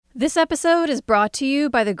This episode is brought to you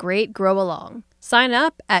by The Great Grow Along. Sign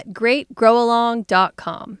up at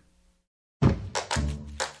greatgrowalong.com.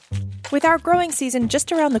 With our growing season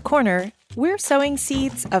just around the corner, we're sowing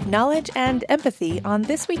seeds of knowledge and empathy on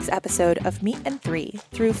this week's episode of Meat and Three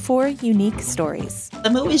through 4 unique stories.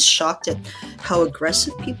 I'm always shocked at how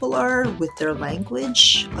aggressive people are with their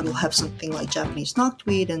language. They'll have something like Japanese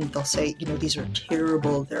knotweed and they'll say, these are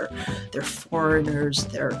terrible, they're foreigners,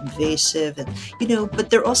 they're invasive, and,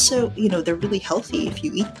 but they're also, they're really healthy if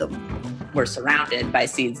you eat them. We're surrounded by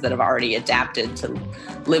seeds that have already adapted to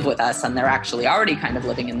live with us, and they're actually already kind of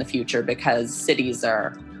living in the future because cities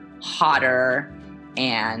are hotter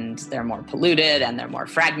and they're more polluted and they're more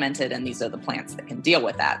fragmented, and these are the plants that can deal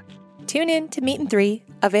with that. Tune in to Meat and Three,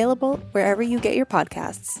 available wherever you get your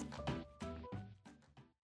podcasts.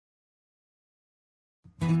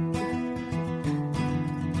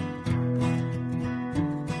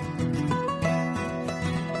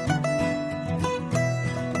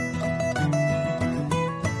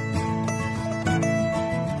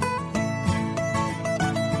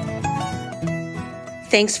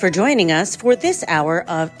 Thanks for joining us for this hour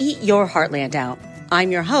of Eat Your Heartland Out.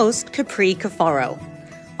 I'm your host, Capri Cafaro.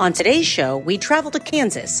 On today's show, we travel to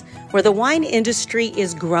Kansas, where the wine industry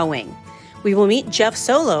is growing. We will meet Jeff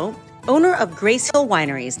Solo, owner of Grace Hill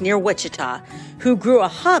Wineries near Wichita, who grew a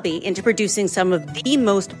hobby into producing some of the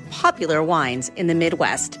most popular wines in the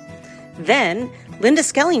Midwest. Then, Linda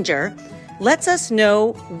Skellinger lets us know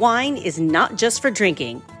wine is not just for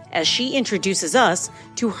drinking, as she introduces us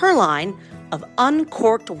to her line of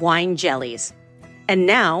uncorked wine jellies. And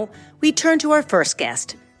now we turn to our first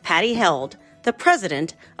guest, Patty Held, the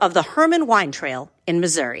president of the Hermann Wine Trail in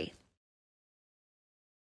Missouri.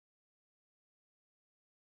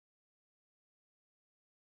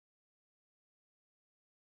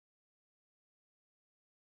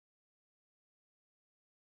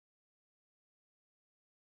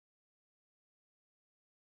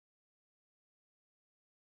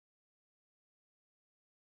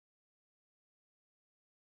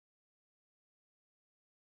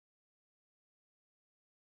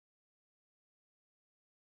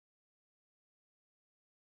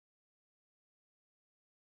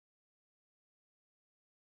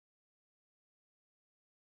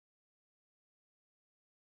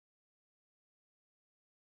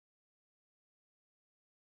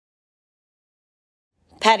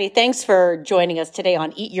 Patty, thanks for joining us today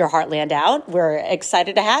on Eat Your Heartland Out. We're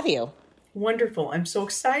excited to have you. Wonderful. I'm so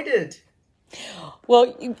excited.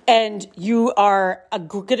 Well, and you are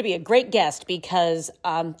going to be a great guest because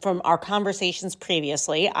from our conversations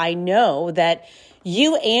previously, I know that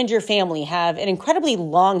you and your family have an incredibly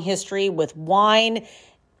long history with wine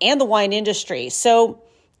and the wine industry. So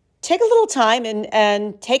take a little time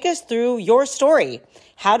and take us through your story.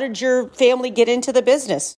 How did your family get into the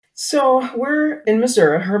business? So we're in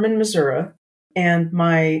Missouri, Hermann, Missouri, and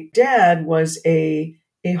my dad was a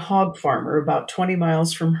hog farmer about 20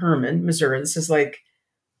 miles from Hermann, Missouri. This is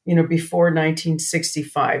before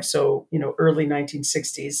 1965, so, early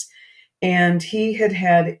 1960s. And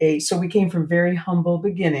he so we came from very humble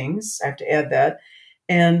beginnings, I have to add that.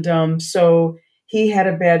 And so he had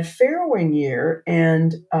a bad farrowing year,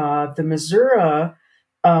 and the Missouri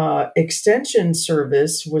Extension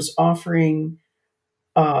Service was offering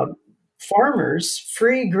farmers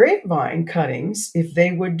free grapevine cuttings if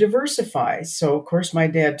they would diversify. So, of course, my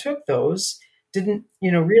dad took those, didn't,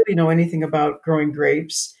 really know anything about growing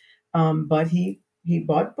grapes, but he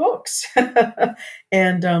bought books.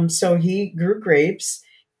 And so he grew grapes,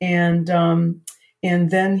 and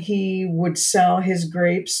then he would sell his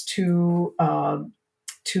grapes to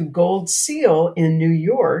Gold Seal in New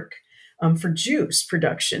York for juice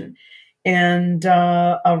production. And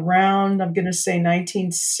around, I'm going to say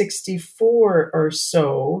 1964 or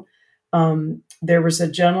so, there was a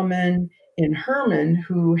gentleman in Hermann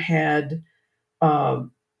who had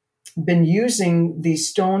been using the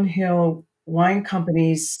Stonehill Wine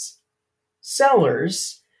Company's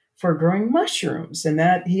cellars for growing mushrooms. And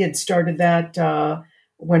that he had started that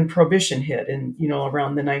when Prohibition hit in,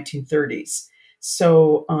 around the 1930s.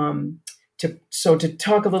 So to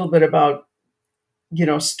talk a little bit about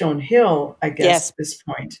Stonehill, I guess, yes, at this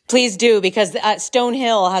point. Please do, because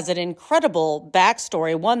Stonehill has an incredible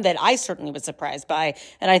backstory, one that I certainly was surprised by,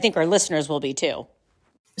 and I think our listeners will be too.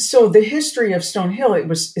 So the history of Stonehill, it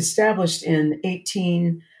was established in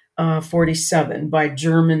 1847 by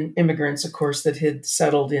German immigrants, of course, that had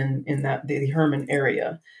settled in the Hermann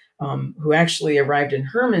area, who actually arrived in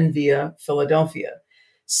Hermann via Philadelphia.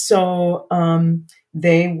 So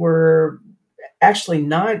they were actually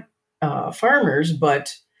not farmers,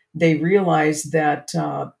 but they realized that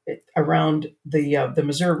around the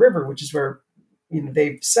Missouri River, which is where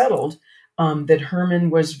they settled, that Herman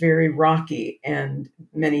was very rocky and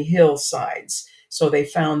many hillsides. So they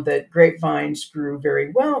found that grapevines grew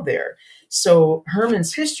very well there. So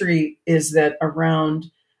Herman's history is that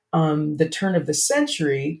around the turn of the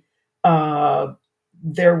century,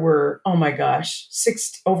 there were, oh my gosh,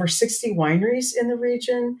 over 60 wineries in the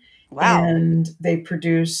region. Wow. And they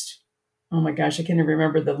produced, oh my gosh, I can't even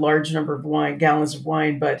remember the large number of gallons of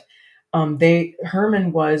wine, but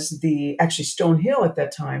Herman was actually Stonehill at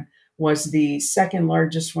that time was the second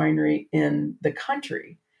largest winery in the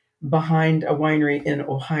country, behind a winery in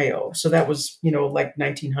Ohio. So that was, like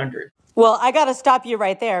 1900. Well, I got to stop you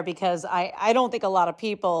right there because I don't think a lot of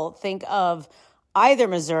people think of either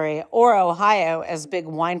Missouri or Ohio as big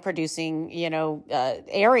wine producing,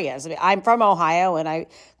 areas. I mean, I'm from Ohio and I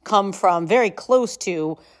come from very close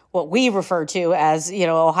to what we refer to as,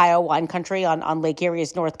 Ohio wine country on Lake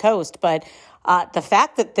Erie's north coast. But the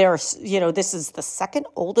fact that there's, this is the second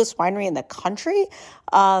oldest winery in the country,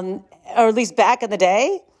 or at least back in the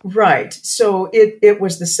day. Right. So it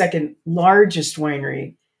was the second largest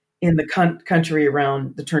winery in the country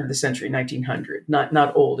around the turn of the century, 1900.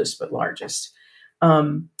 Not oldest, but largest.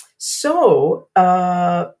 My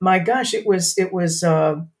gosh, it was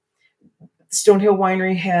Stonehill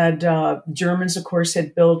Winery had Germans, of course,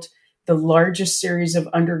 had built the largest series of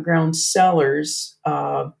underground cellars,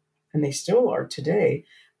 and they still are today,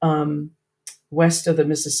 west of the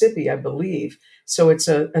Mississippi, I believe. So it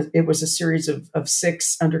was a series of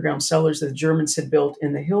 6 underground cellars that the Germans had built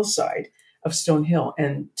in the hillside of Stonehill,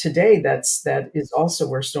 and today that is also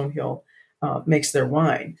where Stonehill makes their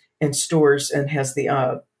wine and stores and has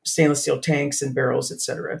the stainless steel tanks and barrels,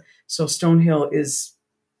 etc. So Stonehill is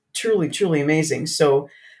truly, truly amazing. So,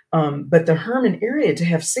 but the Herman area, to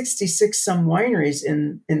have 66 some wineries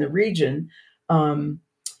in the region, that's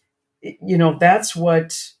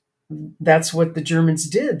what the Germans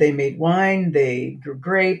did. They made wine, they grew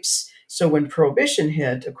grapes. So when Prohibition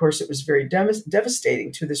hit, of course, it was very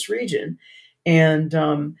devastating to this region. And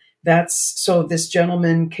so this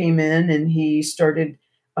gentleman came in and he started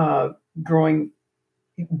growing,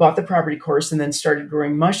 bought the property, of course, and then started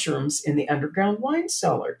growing mushrooms in the underground wine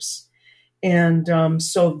cellars. And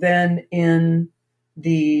so then in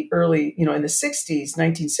the early, in the 60s,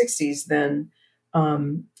 1960s, then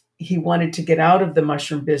he wanted to get out of the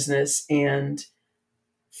mushroom business and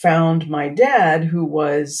found my dad, who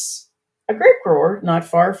was a grape grower not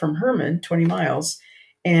far from Herman, 20 miles,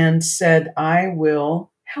 and said, I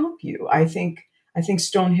will help you. I think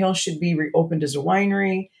Stonehill should be reopened as a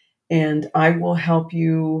winery, and I will help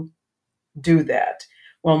you do that.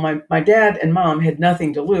 Well, my dad and mom had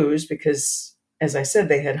nothing to lose because, as I said,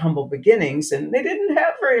 they had humble beginnings and they didn't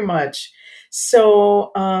have very much.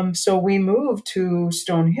 So we moved to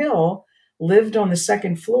Stonehill, lived on the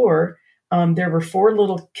second floor. There were 4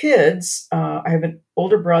 little kids. I have an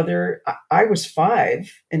older brother. I was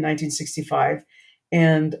 5 in 1965,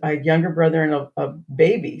 and a younger brother and a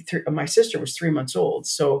baby. My sister was 3 months old.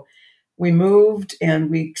 So we moved and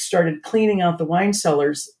we started cleaning out the wine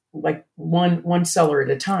cellars, like one cellar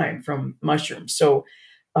at a time from mushrooms. So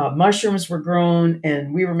mushrooms were grown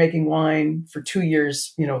and we were making wine for 2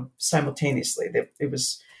 years, simultaneously. It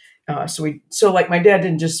was so like my dad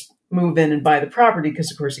didn't just move in and buy the property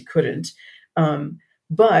because of course he couldn't.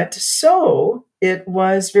 But so it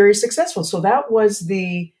was very successful. So that was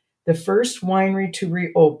the first winery to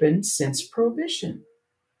reopen since Prohibition.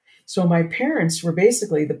 So my parents were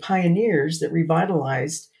basically the pioneers that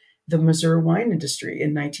revitalized the Missouri wine industry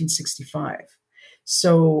in 1965.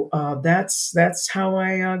 So that's how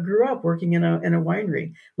I grew up, working in a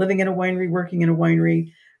winery, living in a winery, working in a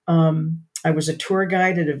winery. I was a tour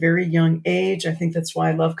guide at a very young age. I think that's why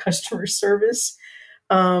I love customer service.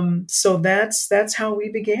 So that's how we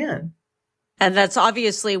began. And that's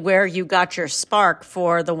obviously where you got your spark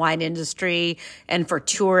for the wine industry and for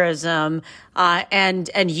tourism.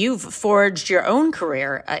 And you've forged your own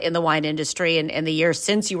career in the wine industry in the years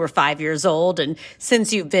since you were 5 years old and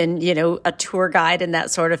since you've been, a tour guide and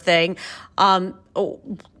that sort of thing.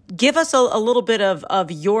 Give us a little bit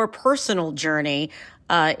of your personal journey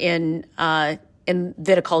in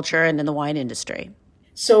viticulture and in the wine industry.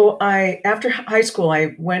 So after high school,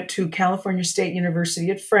 I went to California State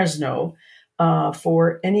University at Fresno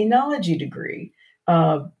for an enology degree,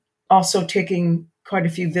 also taking quite a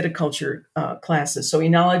few viticulture classes. So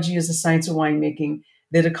enology is the science of winemaking.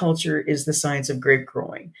 Viticulture is the science of grape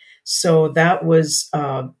growing. So that was,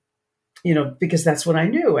 because that's what I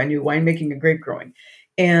knew. I knew winemaking and grape growing.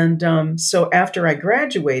 And so after I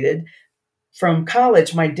graduated, from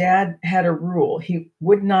college, my dad had a rule. He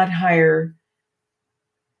would not hire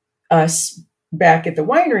us back at the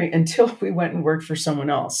winery until we went and worked for someone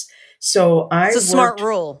else. So It's a smart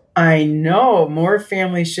rule. I know more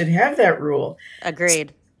families should have that rule.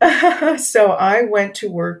 Agreed. So I went to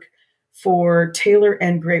work for Taylor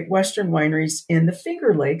and Great Western Wineries in the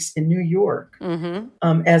Finger Lakes in New York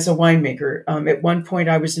as a winemaker. At one point,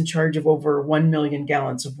 I was in charge of over 1 million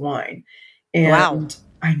gallons of wine. And Wow.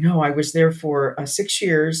 I know I was there for 6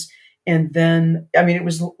 years. And then, I mean, it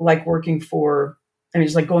was like working for, I mean,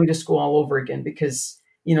 it's like going to school all over again because,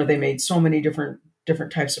 you know, they made so many different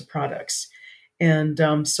types of products.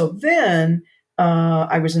 And so then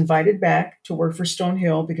I was invited back to work for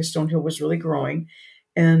Stonehill because Stonehill was really growing.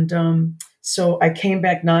 And so I came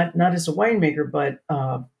back not as a winemaker, but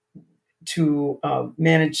to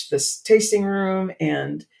manage this tasting room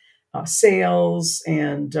and sales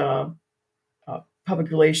and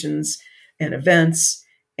public relations and events.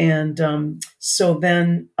 And so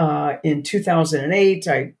then in 2008,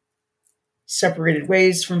 I separated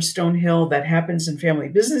ways from Stonehill. That happens in family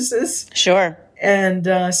businesses. Sure.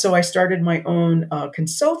 And so I started my own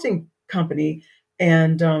consulting company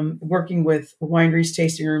and working with wineries,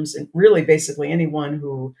 tasting rooms, and really basically anyone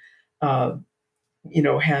who,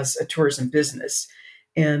 has a tourism business.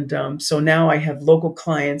 And so now I have local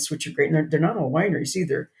clients, which are great. And they're not all wineries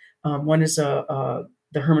either. One is the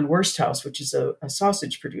Herman Wursthaus, which is a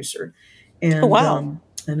sausage producer. And, wow.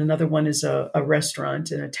 And another one is a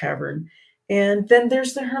restaurant and a tavern. And then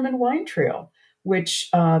there's the Herman Wine Trail, which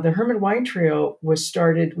the Herman Wine Trail we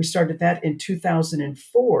started that in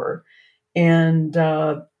 2004. And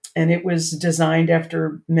it was designed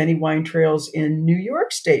after many wine trails in New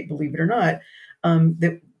York State, believe it or not.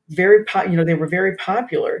 They were very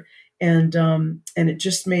popular. And it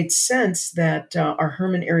just made sense that our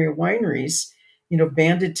Herman area wineries,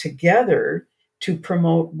 banded together to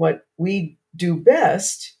promote what we do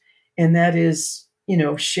best, and that is,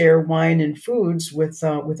 share wine and foods with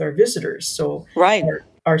our visitors. So right.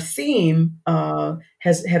 Our theme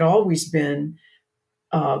had always been,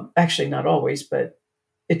 actually not always, but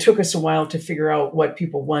it took us a while to figure out what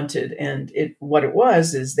people wanted, and what it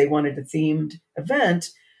was is they wanted a themed event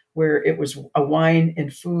where it was a wine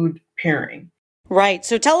and food pairing. Right.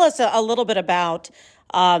 So tell us a little bit about,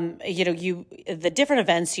 the different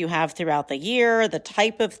events you have throughout the year, the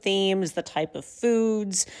type of themes, the type of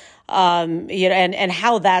foods, and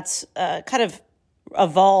how that's kind of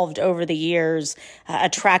evolved over the years,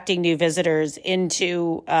 attracting new visitors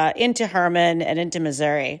into Herman and into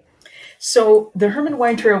Missouri. So the Herman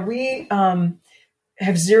Wine Trail, we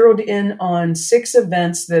have zeroed in on 6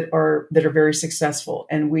 events that are very successful,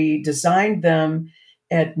 and we designed them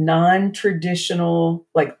at non-traditional,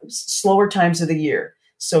 like slower times of the year.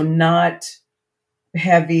 So not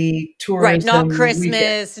heavy tourism. Right, not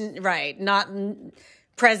Christmas, weekend. Right, not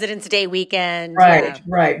President's Day weekend.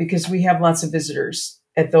 Right, because we have lots of visitors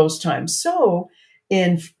at those times. So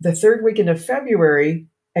in the third weekend of February,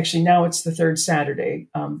 actually now it's the third Saturday.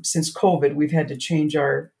 Since COVID, we've had to change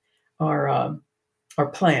our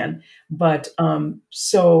plan. But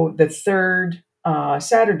so the third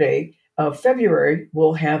Saturday of February,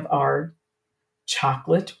 we'll have our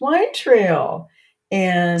chocolate wine trail.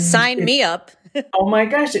 And sign me up. Oh my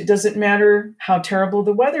gosh, it doesn't matter how terrible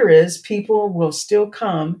the weather is, people will still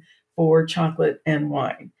come for chocolate and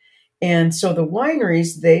wine. And so the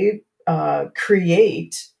wineries, they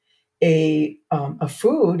create a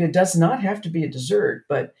food. It does not have to be a dessert,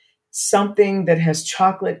 but something that has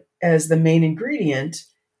chocolate as the main ingredient,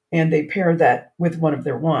 and they pair that with one of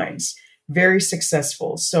their wines. Very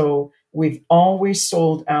successful. So we've always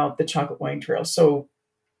sold out the chocolate wine trail. So,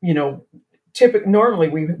 normally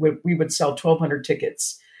we would sell 1,200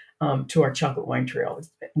 tickets to our chocolate wine trail.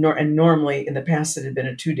 And normally in the past it had been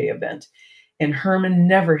a 2-day event. And Herman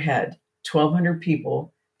never had 1,200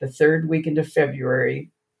 people the third weekend of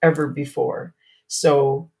February ever before.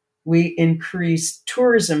 So we increased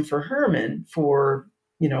tourism for Herman for,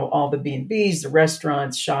 all the B&Bs, the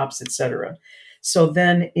restaurants, shops, etc. So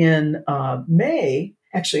then in May,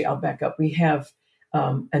 actually, I'll back up. We have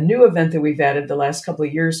a new event that we've added the last couple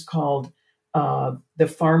of years called the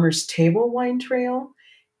Farmer's Table Wine Trail.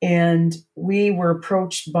 And we were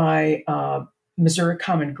approached by Missouri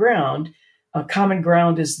Common Ground. Common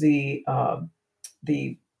Ground is the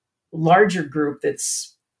larger group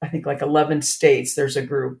that's, I think, like 11 states. There's a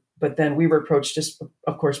group. But then we were approached, just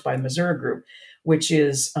of course, by Missouri Group, which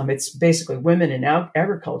is, it's basically women in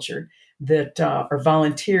agriculture that are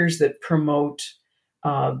volunteers that promote,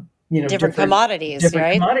 different commodities, different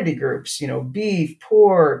right? commodity groups, beef,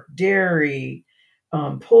 pork, dairy,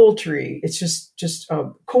 poultry. It's just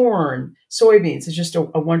corn, soybeans. It's just a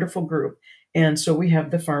wonderful group. And so we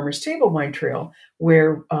have the Farmers Table Wine Trail,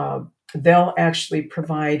 where they'll actually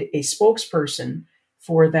provide a spokesperson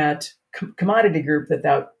for that commodity group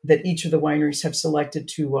that each of the wineries have selected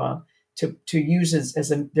to use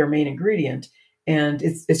as their main ingredient. And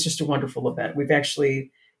it's just a wonderful event. We've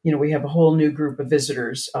actually, we have a whole new group of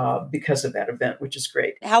visitors because of that event, which is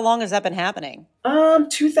great. How long has that been happening?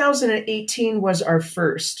 2018 was our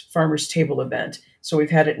first Farmers Table event. So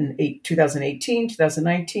we've had it in 2018,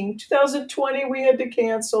 2019, 2020, we had to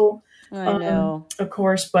cancel. I know. Of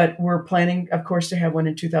course, but we're planning, of course, to have one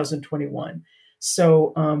in 2021.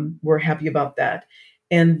 So we're happy about that.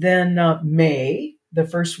 And then May, the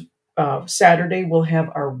first Saturday, we'll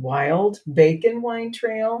have our Wild Bacon Wine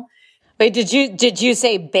Trail. Wait, did you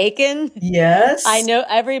say bacon? Yes. I know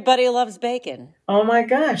everybody loves bacon. Oh my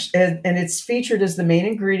gosh. And it's featured as the main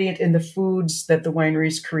ingredient in the foods that the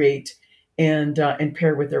wineries create and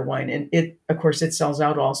pair with their wine. And it, of course, it sells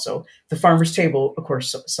out also. The Farmer's Table, of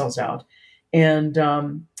course, sells out. And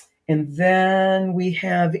then we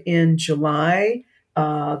have in July,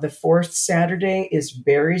 the fourth Saturday is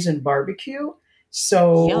Berries and Barbecue.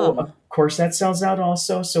 So, Yum. Of course, that sells out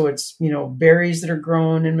also. So it's, berries that are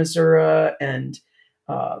grown in Missouri and,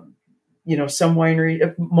 some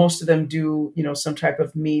winery, most of them do, some type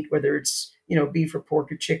of meat, whether it's, beef or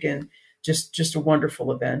pork or chicken, just a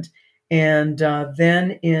wonderful event. And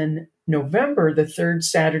then in November, the third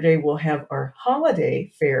Saturday, we'll have our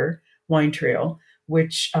Holiday Fair Wine Trail,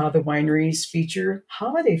 which the wineries feature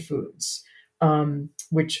holiday foods,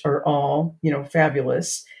 which are all,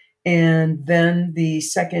 fabulous. And then the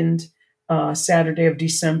second Saturday of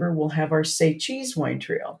December, we'll have our Say Cheese Wine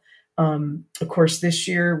Trail. Of course, this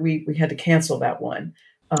year we had to cancel that one.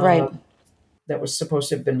 Right. That was supposed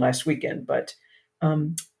to have been last weekend. But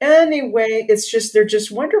anyway, they're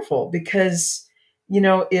just wonderful because,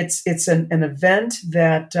 it's an event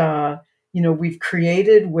that, we've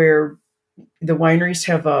created where the wineries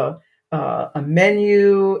have a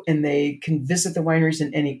menu and they can visit the wineries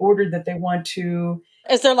in any order that they want to.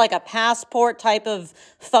 Is there like a passport type of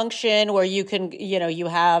function where you can, you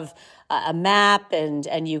have a map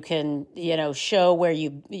and you can, show where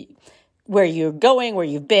you're going, where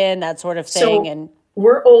you've been, that sort of thing? So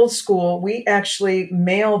we're old school. We actually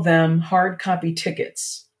mail them hard copy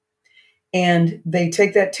tickets. And they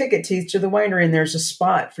take that ticket to each of the winery, and there's a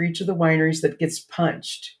spot for each of the wineries that gets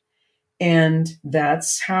punched. And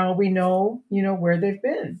that's how we know, where they've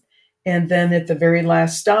been. And then at the very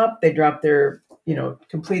last stop, they drop their,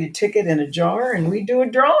 completed ticket in a jar, and we do a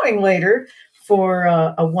drawing later for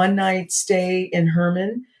a one-night stay in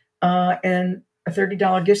Herman and a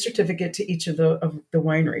 $30 gift certificate to each of the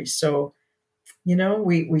wineries. So,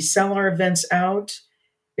 we sell our events out.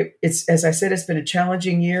 It's, as I said, it's been a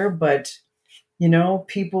challenging year, but,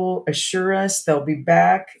 people assure us they'll be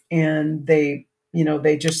back, and they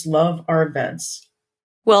just love our events.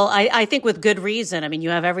 Well, I think with good reason. I mean,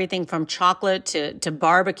 you have everything from chocolate to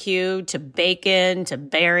barbecue to bacon to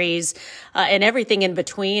berries and everything in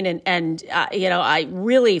between. And I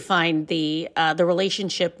really find the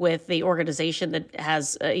relationship with the organization that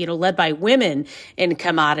has led by women in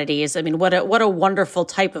commodities. I mean, what a wonderful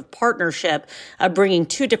type of partnership, bringing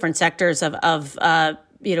two different sectors of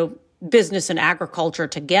business and agriculture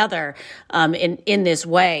together in this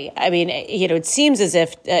way. I mean, it seems as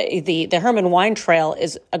if the Herman Wine Trail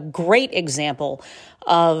is a great example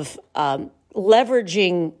of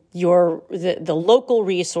leveraging the local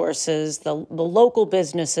resources, the local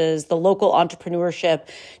businesses, the local entrepreneurship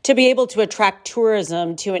to be able to attract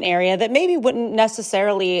tourism to an area that maybe wouldn't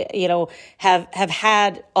necessarily, have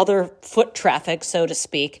had other foot traffic, so to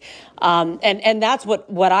speak. And that's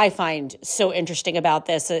what I find so interesting about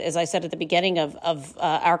this. As I said at the beginning of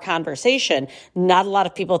our conversation, not a lot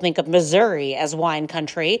of people think of Missouri as wine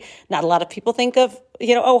country. Not a lot of people think of,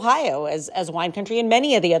 Ohio as wine country, and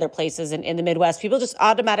many of the other places in the Midwest. People just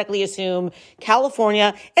automatically assume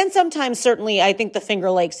California, and sometimes certainly I think the Finger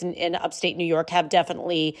Lakes in upstate New York have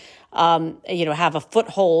definitely, have a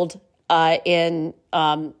foothold in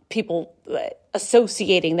people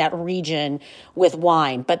associating that region with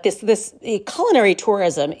wine. But this culinary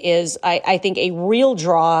tourism is, I think, a real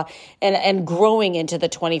draw and growing into the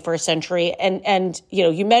 21st century. And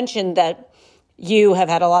you mentioned that you have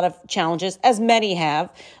had a lot of challenges, as many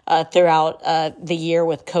have, throughout the year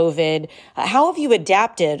with COVID. How have you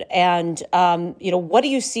adapted? And, what do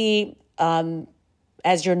you see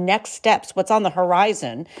as your next steps? What's on the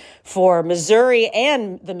horizon for Missouri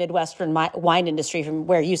and the Midwestern wine industry from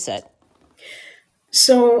where you sit?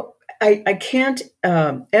 So I can't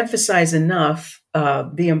emphasize enough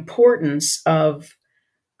the importance of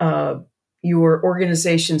your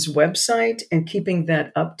organization's website and keeping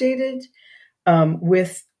that updated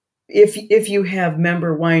with if you have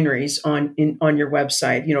member wineries on your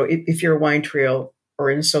website, if you're a wine trail or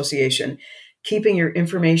an association, keeping your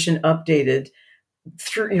information updated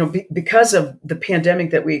through, because of the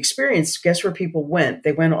pandemic that we experienced. Guess where people went?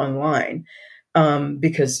 They went online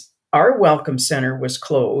because our welcome center was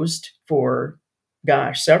closed for,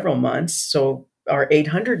 several months. So our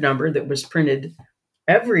 800 number that was printed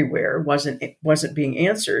everywhere wasn't being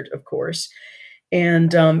answered, of course.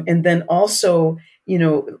 And then also,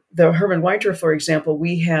 the Hermann Weintraub, for example,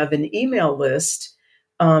 we have an email list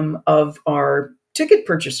of our ticket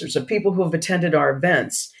purchasers, of people who have attended our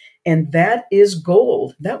events. And that is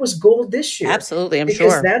gold. That was gold this year. Absolutely, I'm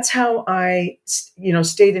because sure. That's how I,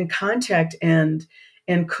 stayed in contact and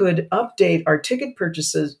could update our ticket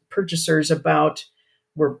purchasers about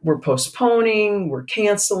we're postponing, we're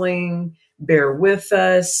canceling, bear with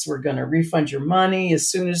us, we're going to refund your money as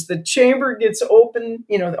soon as the chamber gets open,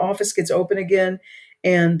 the office gets open again.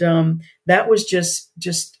 And that was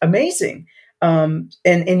just amazing. And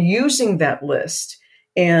using that list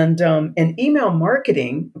and email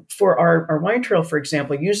marketing for our wine trail, for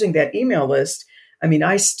example, using that email list. I mean,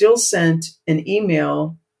 I still sent an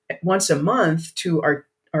email once a month to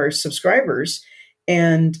our subscribers,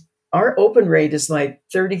 and our open rate is like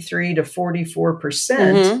 33 to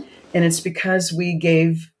 44%. And it's because we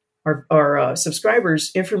gave our subscribers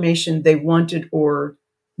information they wanted or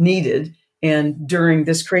needed. And during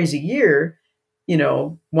this crazy year,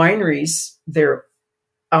 wineries, their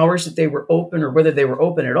hours that they were open or whether they were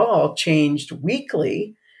open at all changed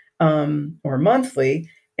weekly or monthly.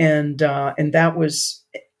 And that was,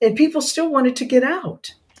 and people still wanted to get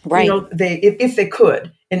out. Right. If they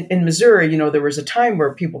could. In Missouri, there was a time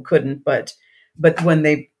where people couldn't, but when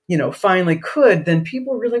they, finally could, then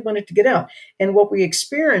people really wanted to get out. And what we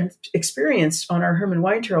experienced on our Hermann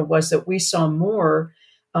Wine Trail was that we saw more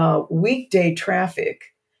weekday traffic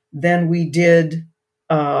than we did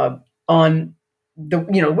on the,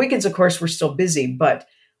 weekends, of course, were still busy, but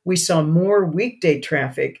we saw more weekday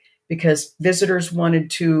traffic because visitors wanted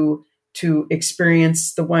to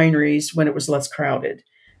experience the wineries when it was less crowded.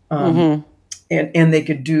 And they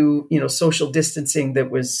could do, social distancing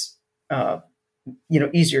that was,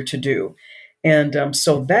 easier to do. And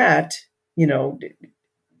so that,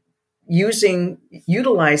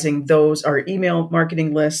 utilizing those, our email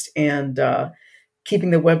marketing list and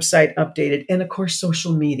keeping the website updated, and of course,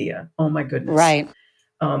 social media. Oh my goodness. Right.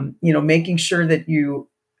 Making sure that you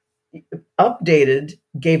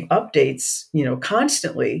gave updates,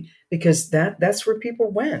 constantly, because that's where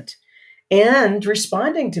people went. And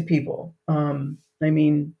responding to people.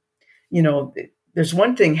 There's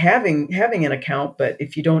one thing having an account, but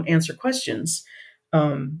if you don't answer questions,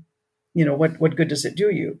 what good does it do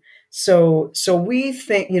you? So we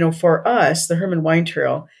think, for us, the Hermann Wine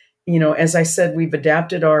Trail, as I said, we've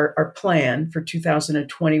adapted our plan for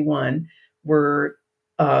 2021. We're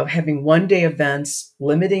having one-day events,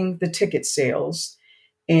 limiting the ticket sales,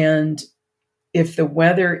 and if the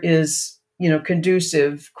weather is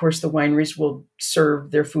conducive, of course, the wineries will serve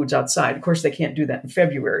their foods outside. Of course, they can't do that in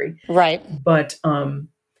February. Right. But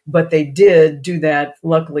they did do that,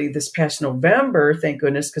 luckily, this past November, thank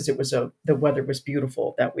goodness, because the weather was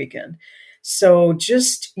beautiful that weekend. So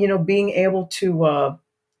just, being able to,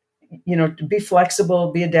 to be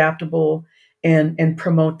flexible, be adaptable, and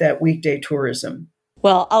promote that weekday tourism.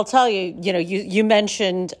 Well, I'll tell you, you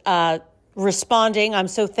mentioned responding. I'm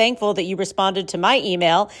so thankful that you responded to my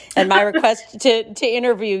email and my request to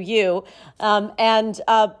interview you. And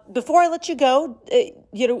before I let you go,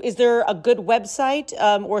 is there a good website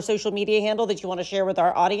or social media handle that you want to share with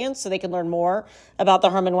our audience so they can learn more about the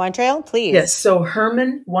Hermann Wine Trail? Please. Yes. So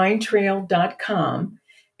HermannWinetrail.com,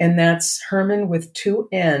 and that's Hermann with 2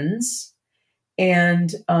 N's,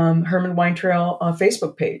 and Hermann Wine Trail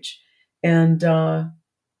Facebook page. And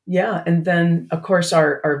and then, of course,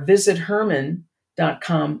 our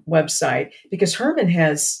visithermann.com website, because Hermann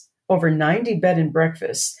has over 90 bed and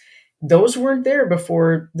breakfasts. Those weren't there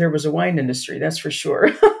before there was a wine industry, that's for sure.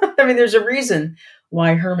 I mean, there's a reason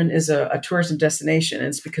why Hermann is a tourism destination, and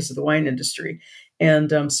it's because of the wine industry.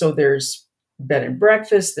 And so there's bed and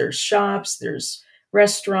breakfast, there's shops, there's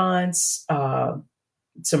restaurants,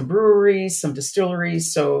 some breweries, some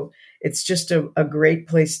distilleries. So it's just a great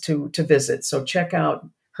place to visit. So check out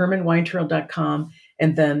HermannWinetrail.com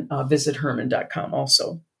and then visit Hermann.com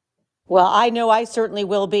also. Well, I know I certainly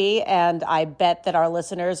will be, and I bet that our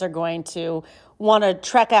listeners are going to want to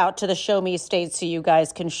trek out to the Show Me State so you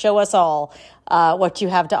guys can show us all what you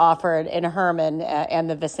have to offer in Herman and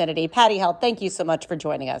the vicinity. Patty Held, thank you so much for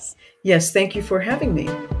joining us. Yes, thank you for having me.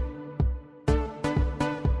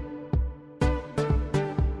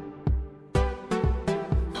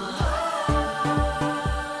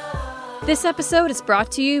 This episode is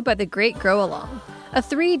brought to you by The Great Grow Along, a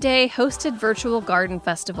 3-day hosted virtual garden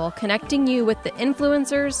festival connecting you with the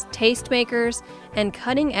influencers, tastemakers, and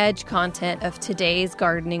cutting-edge content of today's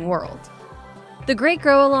gardening world. The Great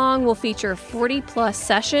Grow Along will feature 40-plus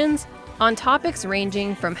sessions on topics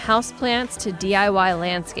ranging from houseplants to DIY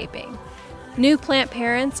landscaping. New plant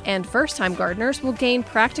parents and first-time gardeners will gain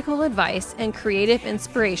practical advice and creative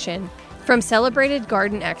inspiration from celebrated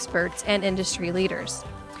garden experts and industry leaders.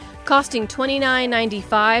 Costing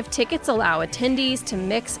 $29.95, tickets allow attendees to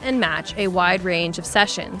mix and match a wide range of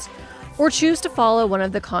sessions, or choose to follow one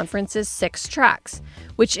of the conference's 6 tracks,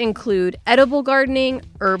 which include edible gardening,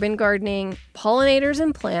 urban gardening, pollinators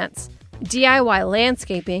and plants, DIY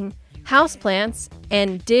landscaping, houseplants,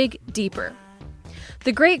 and dig deeper.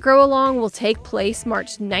 The Great Grow Along will take place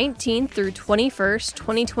March 19th through 21st,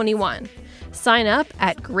 2021. Sign up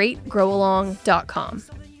at greatgrowalong.com.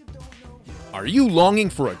 Are you longing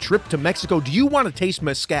for a trip to Mexico? Do you want to taste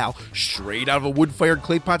mezcal straight out of a wood-fired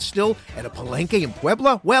clay pot still at a Palenque in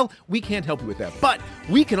Puebla? Well, we can't help you with that, but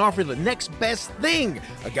we can offer the next best thing.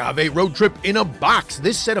 Agave Road Trip in a Box.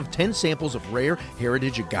 This set of 10 samples of rare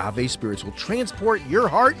heritage agave spirits will transport your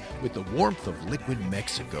heart with the warmth of liquid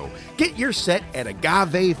Mexico. Get your set at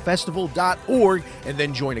agavefestival.org and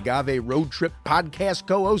then join Agave Road Trip podcast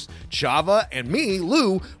co-host Chava and me,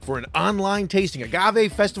 Lou, for an online tasting.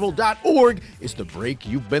 Agavefestival.org is the break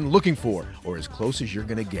you've been looking for, or as close as you're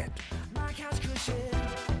going to get.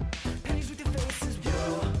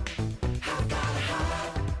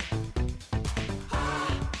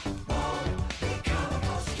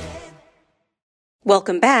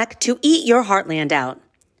 Welcome back to Eat Your Heartland Out.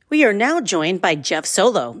 We are now joined by Jeff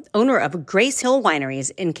Solo, owner of Grace Hill Wineries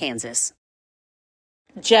in Kansas.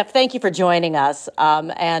 Jeff, thank you for joining us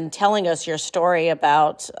and telling us your story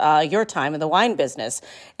about your time in the wine business.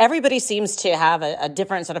 Everybody seems to have a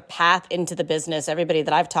different sort of path into the business, everybody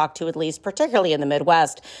that I've talked to, at least, particularly in the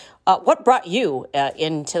Midwest. What brought you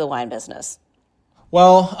into the wine business?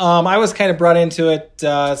 Well, I was kind of brought into it,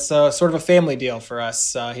 so sort of a family deal for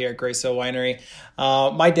us here at Grace Hill Winery.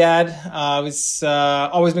 My dad was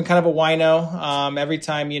always been kind of a wino. Every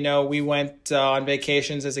time, we went on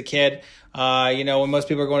vacations as a kid, when most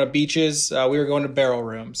people were going to beaches, we were going to barrel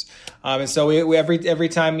rooms. And so we every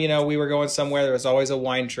time, we were going somewhere, there was always a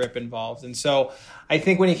wine trip involved. And so I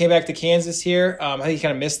think when he came back to Kansas here, I think he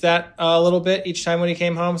kind of missed that a little bit each time when he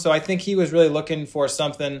came home. So I think he was really looking for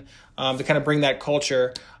something to kind of bring that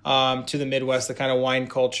culture to the Midwest, the kind of wine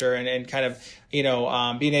culture, and kind of,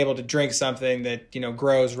 being able to drink something that,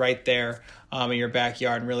 grows right there in your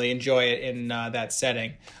backyard and really enjoy it in that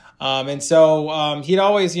setting. And so he'd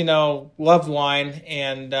always, loved wine.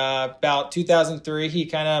 And about 2003, he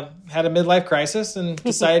kind of had a midlife crisis and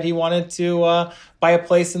decided he wanted to buy a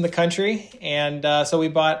place in the country. And so we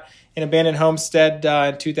bought an abandoned homestead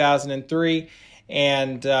in 2003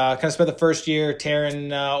 and kind of spent the first year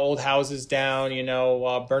tearing old houses down,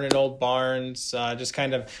 burning old barns, just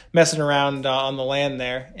kind of messing around on the land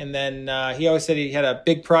there. And then he always said he had a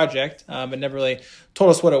big project, but never really told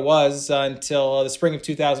us what it was until the spring of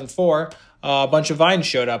 2004. A bunch of vines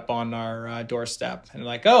showed up on our doorstep. And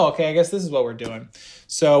like, oh, okay, I guess this is what we're doing.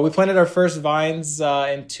 So we planted our first vines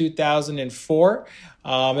in 2004,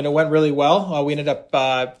 and it went really well. We ended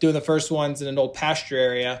up doing the first ones in an old pasture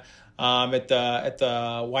area at the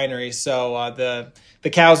winery. So the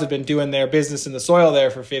cows have been doing their business in the soil there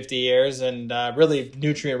for 50 years, and really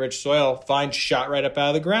nutrient-rich soil. Vines shot right up out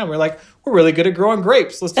of the ground. We're like, we're really good at growing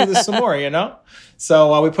grapes. Let's do this some more,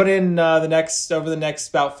 So we put in over the next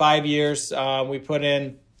about 5 years, we put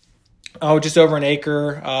in just over an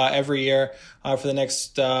acre every year for the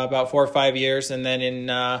next about 4 or 5 years. And then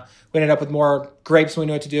we ended up with more grapes than we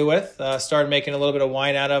knew what to do with, started making a little bit of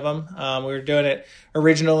wine out of them. We were doing it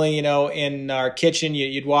originally, in our kitchen.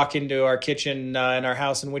 You'd walk into our kitchen in our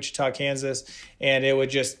house in Wichita, Kansas, and it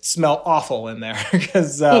would just smell awful in there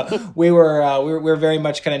because we were very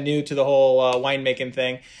much kind of new to the whole winemaking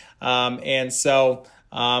thing. And so,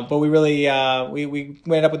 but we really, we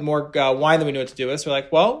ended up with more wine than we knew what to do with. So we're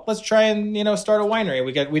like, well, let's try and, start a winery.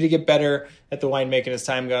 We did get better at the winemaking as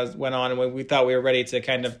time went on. And we thought we were ready to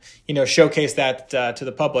kind of, showcase that to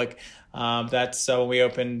the public. That's when we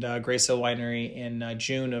opened Grace Hill Winery in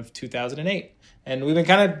June of 2008. And we've been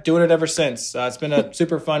kind of doing it ever since. It's been a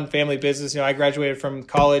super fun family business. I graduated from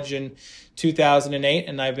college in 2008,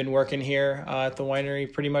 and I've been working here at the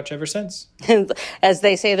winery pretty much ever since. As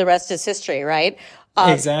they say, the rest is history, right?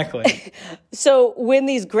 Exactly. So when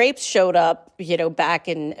these grapes showed up, back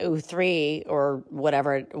in 2003 or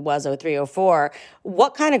whatever it was, 2003, 2004,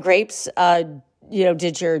 what kind of grapes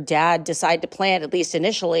did your dad decide to plant, at least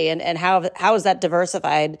initially, and how has that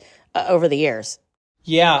diversified over the years?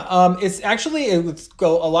 Yeah, it's a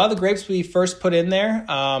lot of the grapes we first put in there,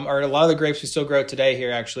 are a lot of the grapes we still grow today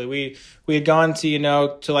here. Actually, we had gone to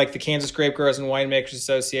like the Kansas Grape Growers and Winemakers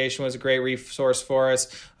Association was a great resource for us.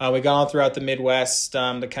 We got on throughout the Midwest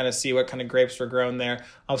to kind of see what kind of grapes were grown there.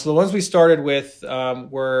 So the ones we started with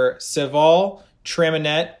were Saval,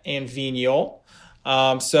 Traminette, and Vignoles.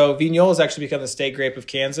 So Vignoles has actually become the state grape of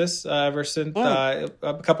Kansas ever since a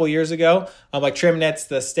couple of years ago. Like Traminette's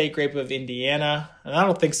the state grape of Indiana, and I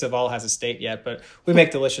don't think Saval has a state yet, but we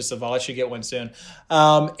make delicious Saval. I should get one soon.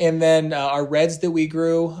 And then our reds that we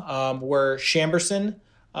grew were Chambourcin,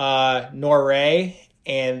 Noret,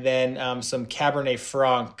 and then some Cabernet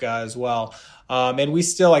Franc as well. And we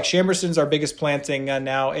still like Chambourcin's our biggest planting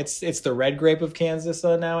now. It's the red grape of Kansas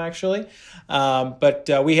now, actually. But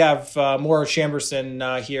we have more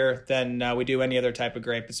Chambourcin here than we do any other type of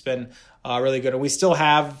grape. It's been really good. And we still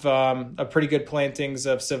have a pretty good plantings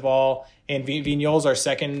of Saval, and Vignoles, our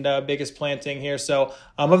second biggest planting here. So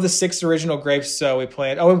of the 6 original grapes we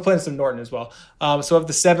plant, we planted some Norton as well. So of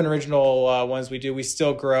the 7 original ones we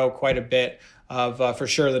still grow quite a bit of for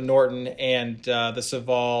sure the Norton and the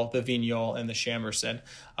Saval, the Vignoles, and the Chambourcin.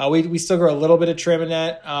 We still grow a little bit of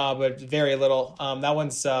Traminette, but very little. That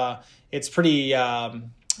one's it's pretty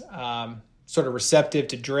sort of receptive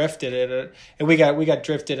to drift, and we got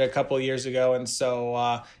drifted a couple of years ago, and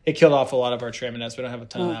so it killed off a lot of our Traminettes. We don't have a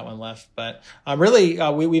ton of that one left, but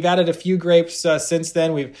we've added a few grapes since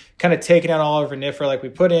then. We've kind of taken out all our vinifera. Like we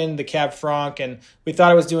put in the Cab Franc, and we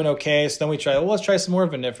thought it was doing okay, so then we tried, let's try some more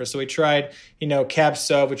vinifera. So we tried, Cab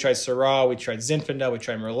Sauv, we tried Syrah, we tried Zinfandel, we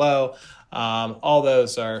tried Merlot. All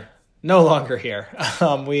those are no longer here.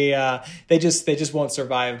 They just won't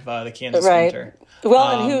survive the Kansas winter.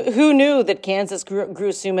 Well, and who knew that Kansas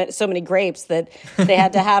grew so many grapes that they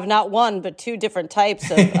had to have not one but 2 different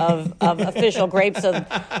types of official grapes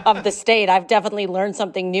of the state. I've definitely learned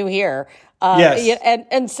something new here. Yes.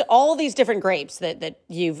 And so all these different grapes that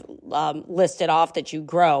you've listed off that you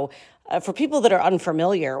grow, for people that are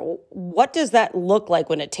unfamiliar, what does that look like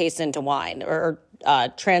when it tastes into wine or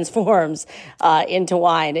transforms into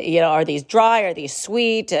wine? Are these dry? Are these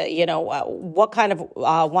sweet? What kind of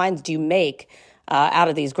wines do you make out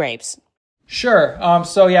of these grapes? Sure. We'll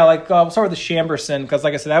start with the Chambourcin, because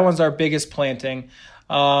like I said, that one's our biggest planting.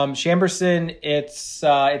 Chambourcin, it's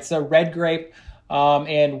a red grape,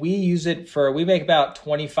 and we make about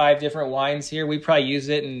 25 different wines here. We probably use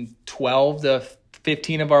it in 12 to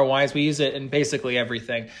 15 of our wines. We use it in basically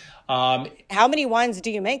everything. How many wines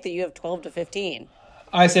do you make that you have 12 to 15?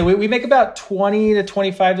 I say we make about 20 to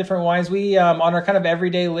 25 different wines. We on our kind of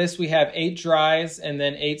everyday list, we have 8 dries and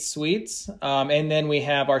then 8 sweets. And then we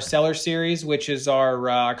have our cellar series, which is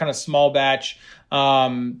our kind of small batch,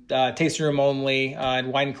 tasting room only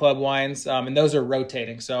and wine club wines. And those are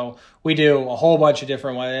rotating. So we do a whole bunch of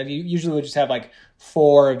different wines. Usually we just have like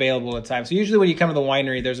 4 available at a time. So usually when you come to the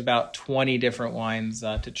winery, there's about 20 different wines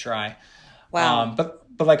to try. Wow.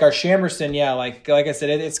 But like our Chambourcin, like I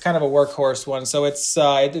said, it's kind of a workhorse one. So it's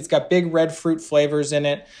got big red fruit flavors in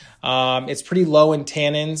it. It's pretty low in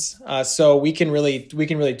tannins, so we can really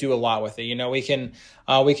do a lot with it. We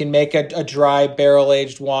can make a dry barrel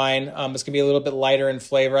aged wine. It's gonna be a little bit lighter in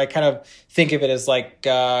flavor. I kind of think of it as like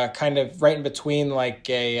kind of right in between like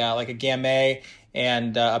a Gamay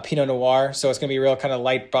and a Pinot Noir. So it's gonna be real kind of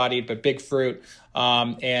light bodied but big fruit.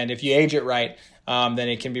 And if you age it right, then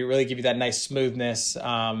it can really give you that nice smoothness,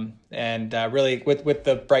 and really with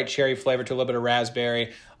the bright cherry flavor to a little bit of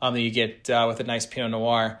raspberry that you get with a nice Pinot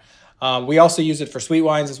Noir. We also use it for sweet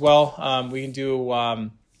wines as well. We can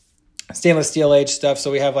do stainless steel aged stuff.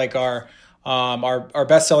 So we have like our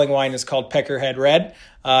best selling wine is called Peckerhead Red,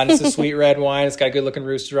 and it's a sweet red wine. It's got a good looking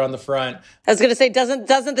rooster on the front. I was going to say,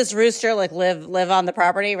 doesn't this rooster like live on the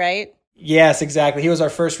property, right? Yes, exactly. He was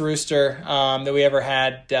our first rooster that we ever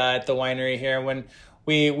had at the winery here. When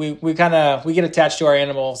we get attached to our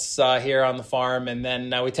animals here on the farm, and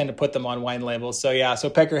then we tend to put them on wine labels. So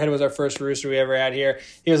Peckerhead was our first rooster we ever had here.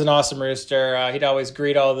 He was an awesome rooster. He'd always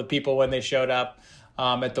greet all the people when they showed up.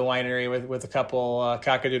 at the winery with a couple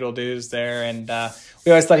cockadoodle-doos there, and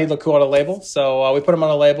we always thought he'd look cool on a label, so we put him on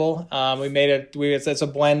a label. We made it. It's a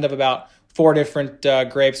blend of about 4 different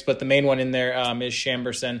grapes, but the main one in there is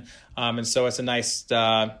Chambourcin, and so it's a nice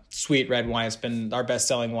sweet red wine. It's been our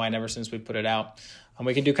best-selling wine ever since we put it out.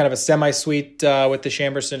 We can do kind of a semi-sweet with the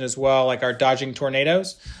Chambourcin as well, like our Dodging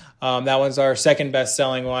Tornadoes. That one's our second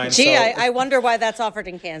best-selling wine. Gee, I wonder why that's offered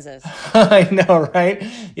in Kansas. I know, right?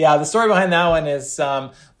 Yeah, the story behind that one is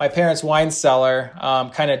my parents' wine cellar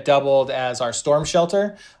kind of doubled as our storm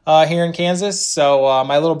shelter here in Kansas. So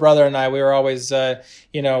my little brother and I, we were always,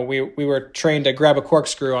 we were trained to grab a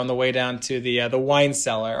corkscrew on the way down to the wine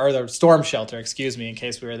cellar, or the storm shelter, excuse me, in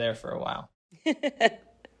case we were there for a while.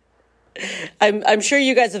 I'm sure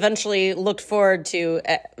you guys eventually looked forward to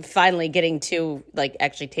finally getting to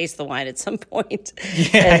actually taste the wine at some point,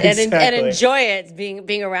 and enjoy it,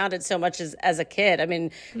 being around it so much as a kid. I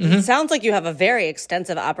mean, It sounds like you have a very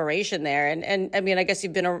extensive operation there, and I mean, I guess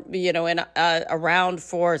you've been around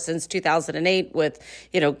since 2008 with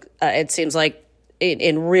it seems like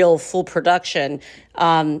in real full production,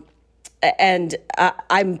 and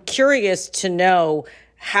I'm curious to know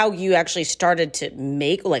how you actually started to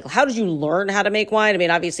make, how did you learn how to make wine? I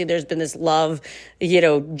mean, obviously there's been this love,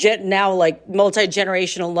 now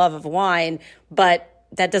multi-generational love of wine, but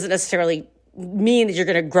that doesn't necessarily mean that you're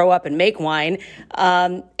going to grow up and make wine.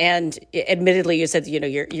 And admittedly, you said,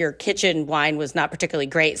 your kitchen wine was not particularly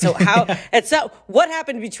great. So what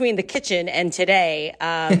happened between the kitchen and today,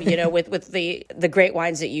 with the great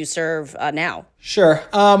wines that you serve now? Sure.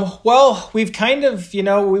 Well, we've kind of,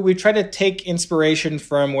 we try to take inspiration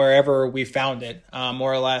from wherever we found it,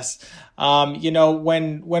 more or less.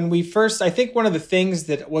 When we first, I think one of the things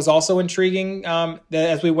that was also intriguing, that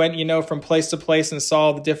as we went, from place to place and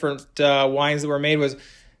saw the different wines that were made, was,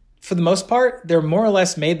 for the most part, they're more or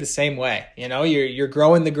less made the same way. You're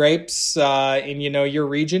growing the grapes in your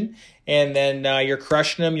region, and then you're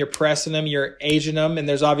crushing them, you're pressing them, you're aging them, and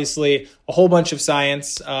there's obviously a whole bunch of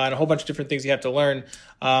science and a whole bunch of different things you have to learn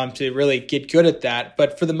to really get good at that.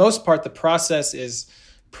 But for the most part, the process is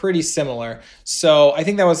pretty similar. So I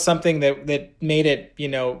think that was something that made it,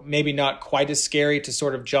 maybe not quite as scary to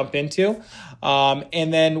sort of jump into.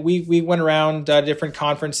 And then we went around different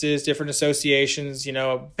conferences, different associations,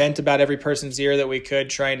 bent about every person's ear that we could,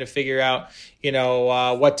 trying to figure out,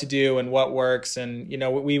 what to do and what works. And,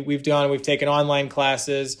 we've taken online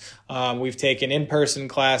classes, we've taken in-person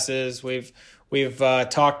classes, we've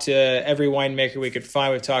talked to every winemaker we could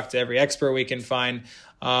find, we've talked to every expert we can find.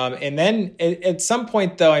 And then at some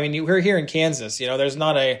point, though, I mean, we're here in Kansas, I'm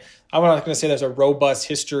not going to say there's a robust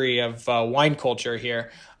history of wine culture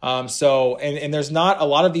here. So there's not a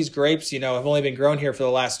lot of these grapes, have only been grown here for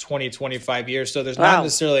the last 20, 25 years. So there's not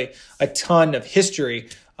necessarily a ton of history,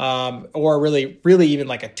 or really even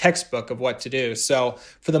like a textbook of what to do. So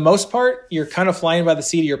for the most part, you're kind of flying by the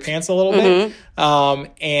seat of your pants a little bit.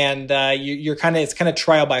 You're it's kind of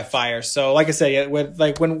trial by fire. So like I said,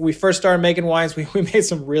 when we first started making wines, we made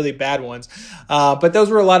some really bad ones. But those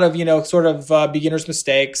were a lot of, sort of beginner's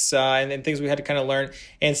mistakes and things we had to kind of learn.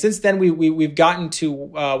 And since then we've gotten to,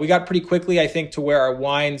 we got pretty quickly, I think, to where our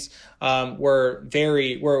wines were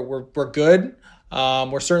good.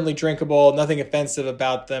 Were certainly drinkable, nothing offensive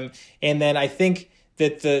about them. And then I think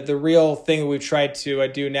that the real thing we've tried to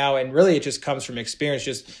do now, and really it just comes from experience,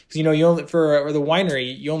 just because, you only, for the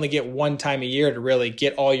winery, you only get one time a year to really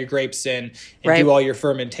get all your grapes in and do all your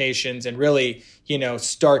fermentations and really,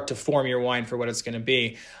 start to form your wine for what it's going to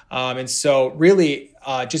be. And so really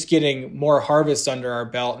just getting more harvests under our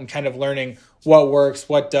belt and kind of learning what works,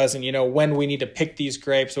 what doesn't, when we need to pick these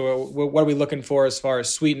grapes, or what are we looking for as far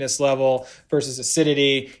as sweetness level versus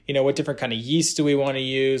acidity, what different kind of yeast do we want to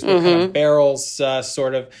use, what kind of barrels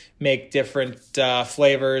sort of make different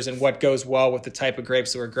flavors, and what goes well with the type of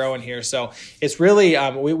grapes that we're growing here. So it's really,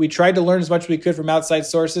 we tried to learn as much as we could from outside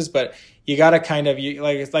sources, but you got to kind of,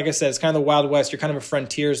 like I said, it's kind of the Wild West. You're kind of a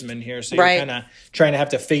frontiersman here. So you're kind of trying to have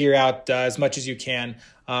to figure out as much as you can,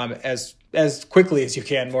 as quickly as you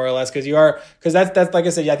can, more or less, because that's like I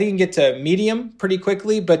said, I think you can get to medium pretty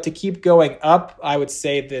quickly, but to keep going up, I would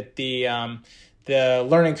say that the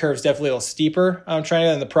learning curve is definitely a little steeper.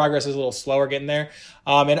 And the progress is a little slower getting there.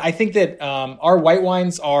 And I think that our white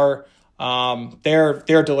wines are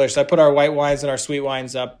they're delicious. I put our white wines and our sweet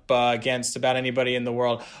wines up against about anybody in the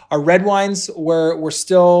world. Our red wines we're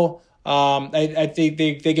still I think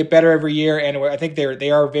they get better every year, and I think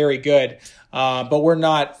they are very good. But we're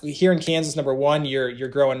not here in Kansas. Number one, you're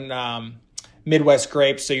growing Midwest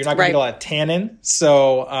grapes, so you're not going to get a lot of tannin.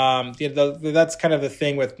 So that's kind of the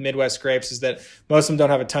thing with Midwest grapes, is that most of them don't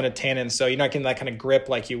have a ton of tannin, so you're not getting that kind of grip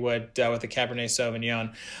like you would with the Cabernet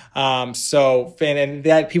Sauvignon. And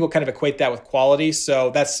that people kind of equate that with quality,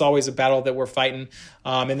 so that's always a battle that we're fighting.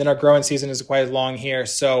 And then our growing season is quite long here,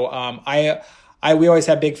 so we always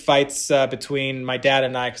have big fights between my dad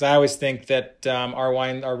and I, because I always think that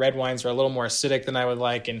our red wines are a little more acidic than I would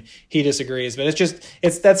like, and he disagrees. But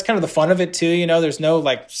that's kind of the fun of it too. There's no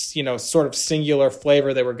sort of singular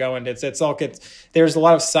flavor that we're going. There's a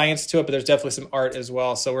lot of science to it, but there's definitely some art as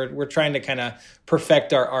well. So we're trying to kind of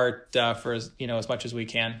perfect our art for as much as we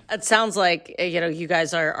can. It sounds like you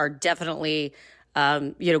guys are definitely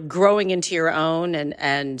growing into your own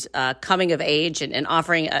and coming of age and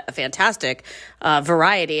offering a fantastic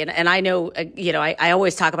variety. And I know, I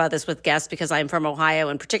always talk about this with guests because I'm from Ohio,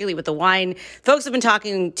 and particularly with the wine folks have been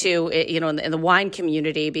talking to, in the wine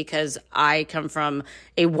community, because I come from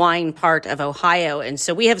a wine part of Ohio. And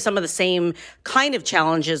so we have some of the same kind of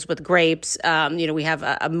challenges with grapes. We have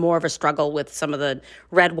a more of a struggle with some of the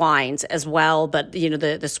red wines as well, but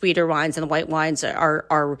the sweeter wines and the white wines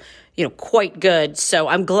are quite good. So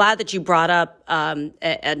I'm glad that you brought up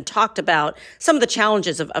and talked about some of the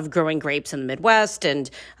challenges of growing grapes in the Midwest, and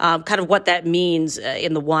kind of what that means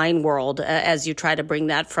in the wine world as you try to bring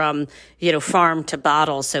that from farm to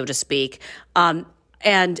bottle, so to speak. And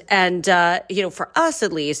for us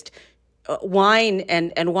at least, wine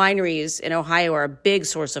and wineries in Ohio are a big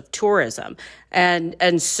source of tourism.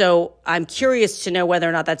 And so I'm curious to know whether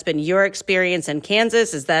or not that's been your experience in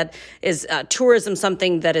Kansas. Is tourism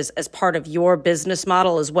something that is as part of your business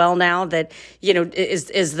model as well now, that, you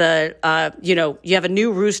have a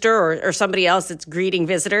new rooster or somebody else that's greeting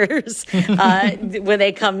visitors when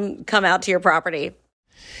they come out to your property?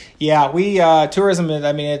 Yeah, we tourism.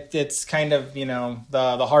 I mean, it's kind of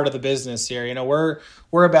the heart of the business here.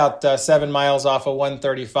 We're about 7 miles off of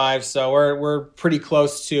 135, so we're pretty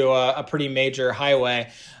close to a pretty major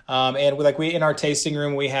highway. And in our tasting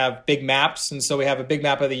room, we have big maps, and so we have a big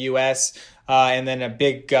map of the U.S. And then a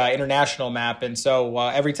big international map. And so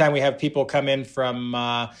every time we have people come in from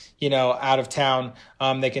out of town,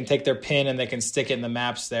 they can take their pin and they can stick it in the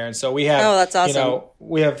maps there. And so we have that's awesome.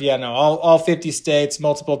 We have all 50 states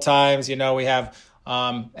multiple times. We have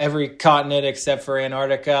every continent except for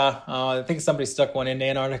Antarctica. I think somebody stuck one into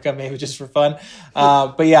Antarctica, maybe just for fun.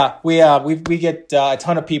 But yeah, we get a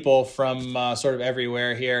ton of people from sort of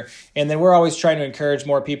everywhere here, and then we're always trying to encourage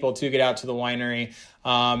more people to get out to the winery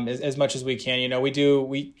as much as we can.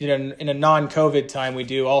 In a non-COVID time, we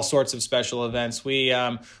do all sorts of special events. We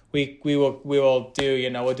will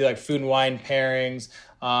do we'll do like food and wine pairings.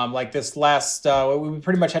 Like this last, we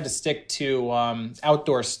pretty much had to stick to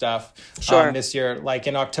outdoor stuff. Sure. This year, like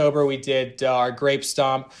in October, we did our grape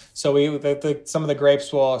stomp. So some of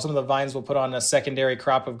the vines will put on a secondary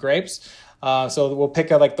crop of grapes. So we'll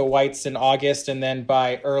pick up like the whites in August, and then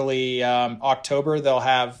by early October, they'll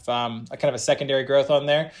have a kind of a secondary growth on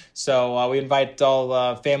there. So we invite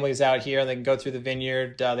all families out here. They can go through the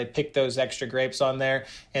vineyard. They pick those extra grapes on there,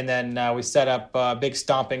 and then we set up a big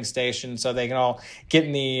stomping station so they can all get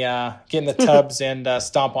in the tubs and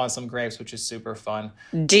stomp on some grapes, which is super fun.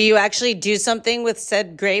 Do you actually do something with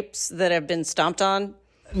said grapes that have been stomped on?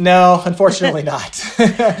 No, unfortunately not.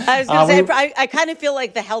 I was going to say, I kind of feel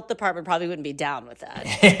like the health department probably wouldn't be down with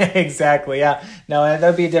that. Exactly, yeah. No, that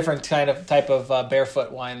would be a different type of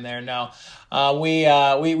barefoot wine there. No, we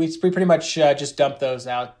pretty much just dump those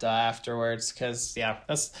out afterwards, because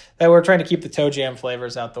we're trying to keep the toe jam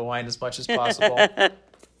flavors out the wine as much as possible.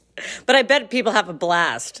 But I bet people have a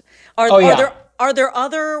blast. Are there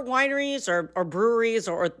other wineries or breweries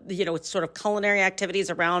or sort of culinary activities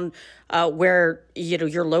around where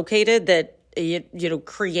you're located that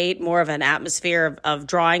create more of an atmosphere of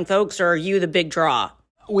drawing folks, or are you the big draw?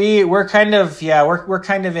 We're kind of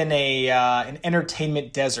in an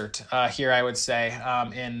entertainment desert here, I would say,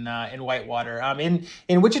 in Whitewater.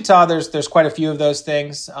 In Wichita, there's quite a few of those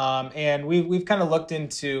things, and we've kind of looked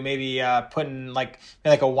into maybe putting like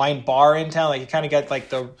a wine bar in town. Like you kind of get like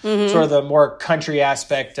the sort of the more country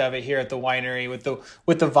aspect of it here at the winery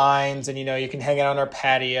with the vines, and you can hang out on our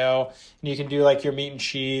patio, and you can do like your meat and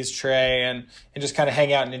cheese tray and just kind of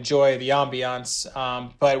hang out and enjoy the ambiance.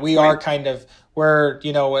 But we are kind of we're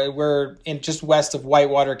in just west of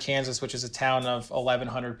Whitewater, Kansas, which is a town of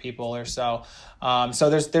 1,100 people or so. So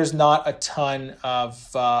there's not a ton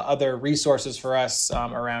of other resources for us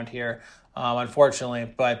around here.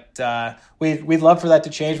 unfortunately. But we'd love for that to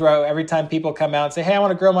change, where every time people come out and say, hey, I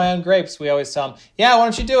want to grow my own grapes, we always tell them, yeah, why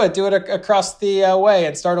don't you do it? Do it across the way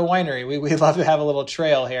and start a winery. We'd love to have a little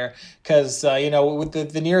trail here because, with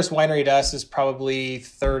the nearest winery to us is probably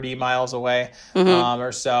 30 miles away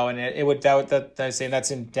or so. And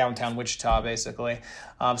that's in downtown Wichita, basically.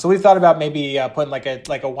 So we've thought about maybe putting like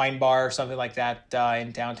a wine bar or something like that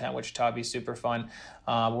in downtown Wichita. It'd be super fun.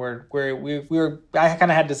 I kind of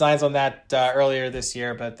had designs on that earlier this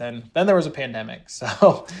year, but then there was a pandemic,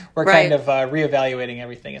 so we're kind of reevaluating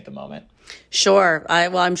everything at the moment. Sure.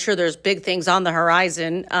 I'm sure there's big things on the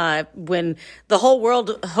horizon when the whole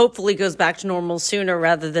world hopefully goes back to normal sooner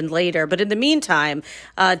rather than later. But in the meantime,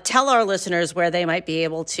 tell our listeners where they might be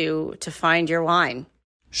able to find your wine.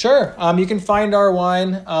 Sure. You can find our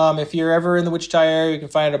wine. If you're ever in the Wichita area, you can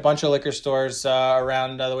find it at a bunch of liquor stores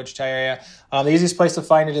around the Wichita area. The easiest place to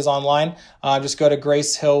find it is online. Just go to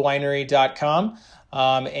gracehillwinery.com.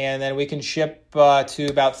 And then we can ship to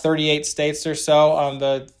about 38 states or so.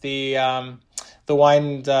 The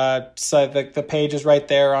wine, the page is right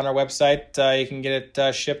there on our website. You can get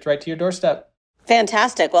it shipped right to your doorstep.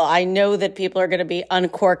 Fantastic. Well, I know that people are going to be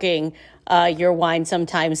uncorking your wine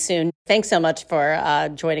sometime soon. Thanks so much for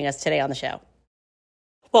joining us today on the show.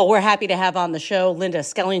 Well, we're happy to have on the show Linda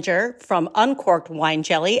Skellinger from Uncorked Wine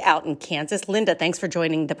Jelly out in Kansas. Linda, thanks for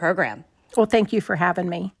joining the program. Well, thank you for having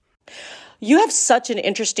me. You have such an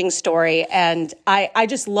interesting story, and I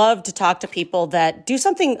just love to talk to people that do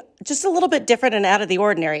something just a little bit different and out of the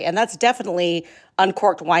ordinary, and that's definitely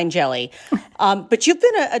Uncorked Wine Jelly. But you've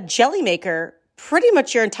been a jelly maker pretty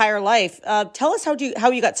much your entire life. Tell us how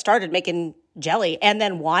you got started making jelly, and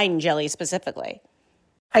then wine jelly specifically.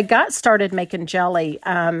 I got started making jelly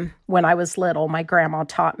when I was little. My grandma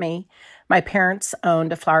taught me. My parents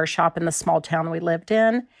owned a flower shop in the small town we lived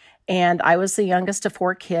in, and I was the youngest of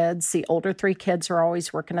 4 kids. The older 3 kids were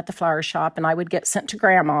always working at the flower shop, and I would get sent to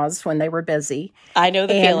grandma's when they were busy. I know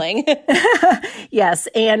the feeling. Yes,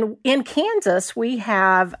 and in Kansas, we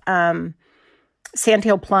have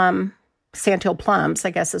sandhill plums,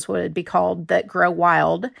 I guess is what it'd be called, that grow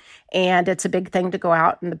wild. And it's a big thing to go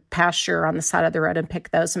out in the pasture on the side of the road and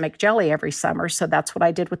pick those and make jelly every summer. So that's what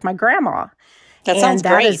I did with my grandma. That sounds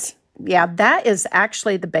great. That is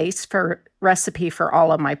actually the base for recipe for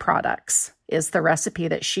all of my products, is the recipe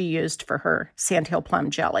that she used for her sandhill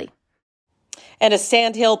plum jelly. And is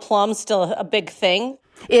sandhill plum still a big thing?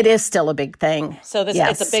 It is still a big thing. So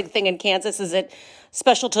it's a big thing in Kansas. Is it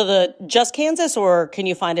special to just Kansas, or can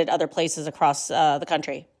you find it other places across the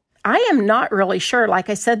country? I am not really sure. Like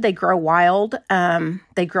I said, they grow wild.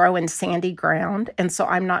 They grow in sandy ground. And so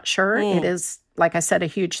I'm not sure. It is, like I said, a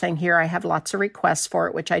huge thing here. I have lots of requests for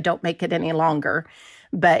it, which I don't make it any longer.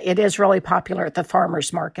 But it is really popular at the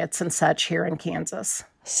farmers markets and such here in Kansas.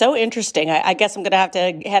 So interesting. I guess I'm going to have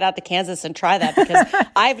to head out to Kansas and try that because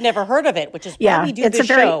I've never heard of it, which is why we do this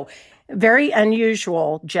show. Very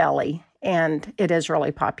unusual jelly, and it is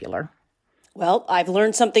really popular. Well, I've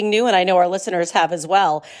learned something new, and I know our listeners have as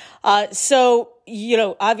well. So,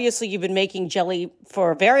 obviously you've been making jelly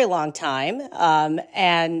for a very long time,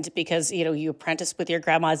 and because, you apprentice with your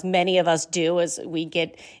grandma, as many of us do as we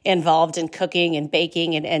get involved in cooking and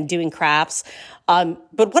baking and doing crafts. But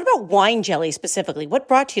what about wine jelly specifically? What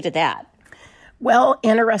brought you to that? Well,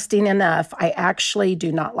 interesting enough, I actually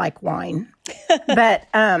do not like wine, but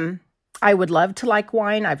I would love to like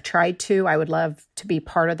wine. I've tried to. I would love to be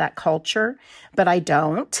part of that culture, but I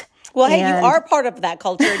don't. Well, hey, you are part of that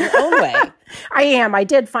culture in your own way. I am. I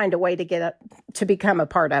did find a way to become a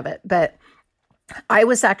part of it, but I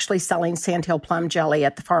was actually selling sandhill plum jelly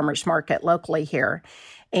at the farmers market locally here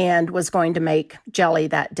and was going to make jelly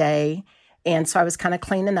that day. And so I was kind of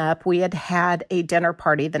cleaning up. We had had a dinner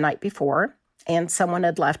party the night before, and someone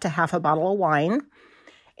had left a half a bottle of wine.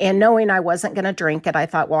 And knowing I wasn't going to drink it, I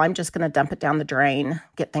thought, well, I'm just going to dump it down the drain,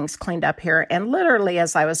 get things cleaned up here. And literally,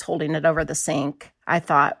 as I was holding it over the sink, I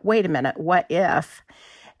thought, wait a minute, what if?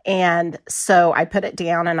 And so I put it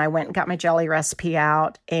down and I went and got my jelly recipe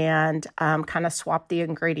out and kind of swapped the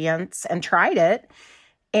ingredients and tried it.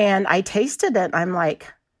 And I tasted it. I'm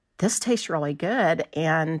like, this tastes really good.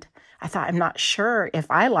 And I thought, I'm not sure if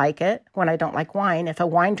I like it when I don't like wine, if a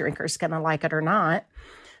wine drinker is going to like it or not.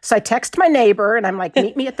 So I text my neighbor and I'm like,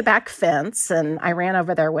 meet me at the back fence. And I ran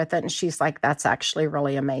over there with it. And she's like, that's actually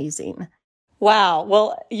really amazing. Wow.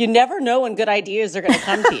 Well, you never know when good ideas are going to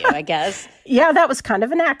come to you, I guess. Yeah, that was kind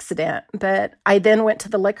of an accident. But I then went to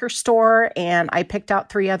the liquor store and I picked out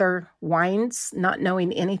 3 other wines, not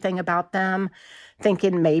knowing anything about them,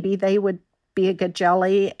 thinking maybe they would be a good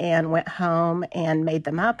jelly, and went home and made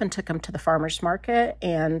them up and took them to the farmer's market.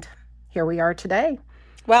 And here we are today.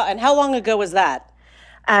 Wow. And how long ago was that?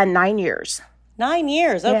 9 years. 9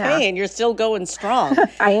 years. Okay. Yeah. And you're still going strong.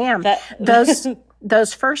 I am.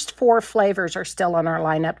 Those first 4 flavors are still on our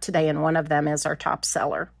lineup today, and one of them is our top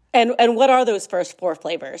seller. And what are those first 4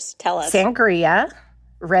 flavors? Tell us. Sangria,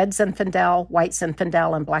 red Zinfandel, white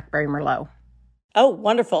Zinfandel, and blackberry Merlot. Oh,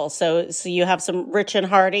 wonderful. So you have some rich and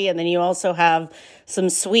hearty, and then you also have some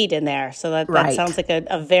sweet in there. So that Right. sounds like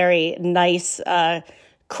a very nice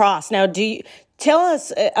cross. Now, tell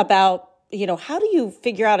us about, how do you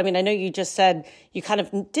figure out? I mean, I know you just said you kind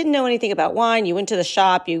of didn't know anything about wine. You went to the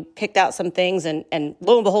shop, you picked out some things, and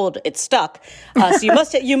lo and behold, it stuck. So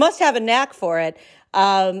you must have a knack for it.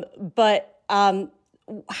 But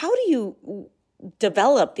how do you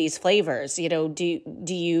develop these flavors? Do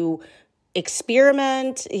you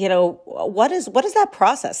experiment? What is that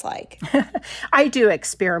process like? I do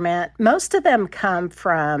experiment. Most of them come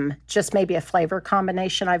from just maybe a flavor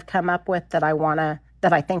combination I've come up with that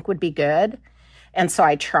I think would be good. And so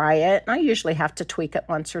I try it. And I usually have to tweak it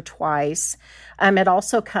once or twice. It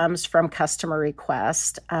also comes from customer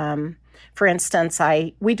request. For instance,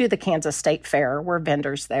 we do the Kansas State Fair. We're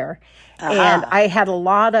vendors there. And I had a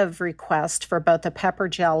lot of requests for both a pepper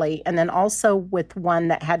jelly and then also with one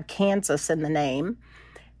that had Kansas in the name.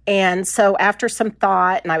 And so after some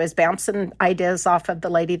thought, and I was bouncing ideas off of the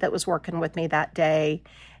lady that was working with me that day,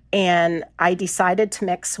 and I decided to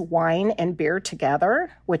mix wine and beer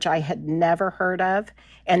together, which I had never heard of,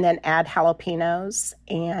 and then add jalapenos,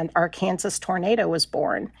 and our Kansas Tornado was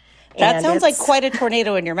born. That sounds like quite a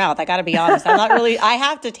tornado in your mouth. I got to be honest. I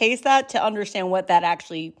have to taste that to understand what that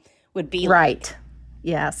actually would be like. Right.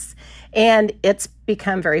 Yes. And it's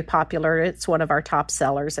become very popular. It's one of our top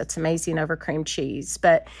sellers. It's amazing over cream cheese.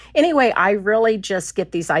 But anyway, I really just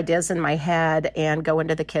get these ideas in my head and go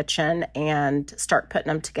into the kitchen and start putting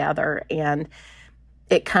them together. And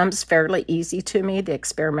it comes fairly easy to me, the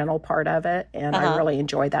experimental part of it. And I really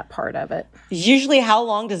enjoy that part of it. Usually, how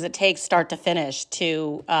long does it take start to finish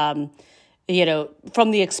to,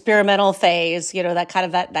 from the experimental phase, that kind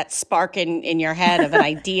of that spark in your head of an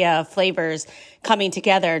idea of flavors coming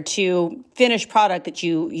together to finished product that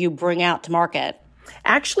you bring out to market?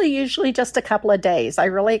 Actually, usually just a couple of days. I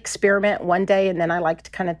really experiment one day, and then I like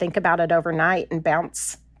to kind of think about it overnight and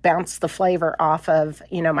bounce the flavor off of,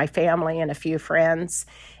 my family and a few friends.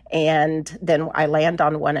 And then I land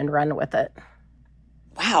on one and run with it.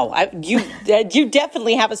 Wow. You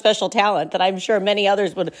definitely have a special talent that I'm sure many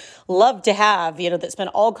others would love to have, that spend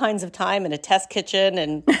all kinds of time in a test kitchen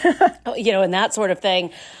and, and that sort of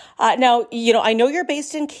thing. Now, I know you're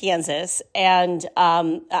based in Kansas, and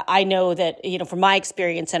I know that, from my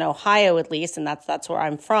experience in Ohio, at least, and that's where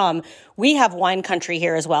I'm from, we have wine country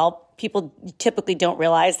here as well. People typically don't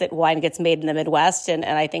realize that wine gets made in the Midwest, and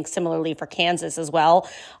I think similarly for Kansas as well.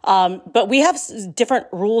 But we have different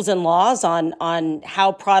rules and laws on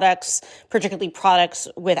how products, particularly products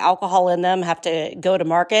with alcohol in them, have to go to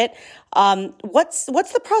market. What's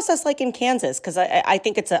the process like in Kansas? Because I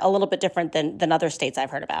think it's a little bit different than other states I've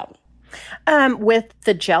heard about. With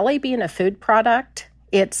the jelly being a food product,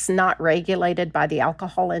 it's not regulated by the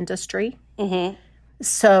alcohol industry. Mm-hmm.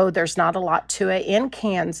 So there's not a lot to it in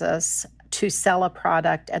Kansas to sell a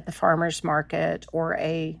product at the farmer's market or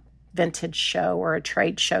a vintage show or a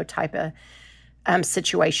trade show type of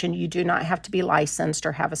situation. You do not have to be licensed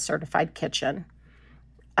or have a certified kitchen.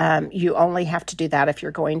 You only have to do that if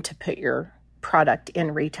you're going to put your product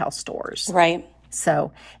in retail stores. Right.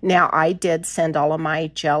 So now I did send all of my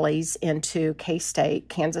jellies into K-State,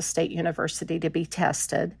 Kansas State University, to be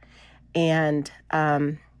tested. And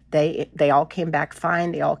they all came back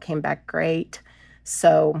fine. They all came back great.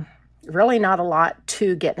 So really not a lot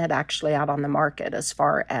to getting it actually out on the market as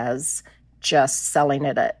far as just selling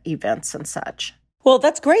it at events and such. Well,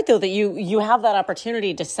 that's great, though, that you have that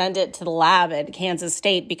opportunity to send it to the lab at Kansas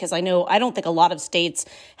State, because I don't think a lot of states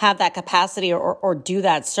have that capacity or do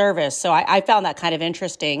that service. So I found that kind of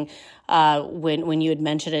interesting when you had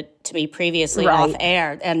mentioned it to me previously off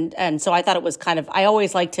air. And so I thought it was I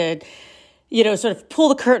always like to sort of pull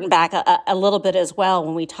the curtain back a little bit as well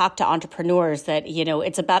when we talk to entrepreneurs that,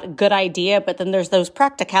 it's about a good idea, but then there's those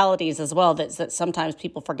practicalities as well that sometimes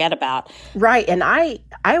people forget about. Right. And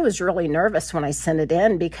I was really nervous when I sent it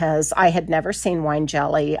in because I had never seen wine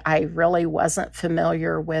jelly. I really wasn't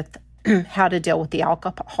familiar with how to deal with the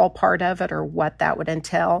alcohol part of it or what that would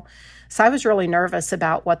entail. So I was really nervous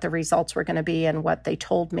about what the results were going to be and what they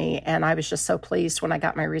told me. And I was just so pleased when I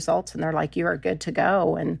got my results and they're like, you are good to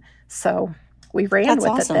go. And so we ran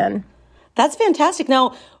with it then. That's fantastic.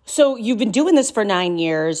 Now, so you've been doing this for 9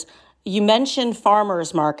 years. You mentioned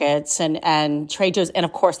farmers markets and trade shows, and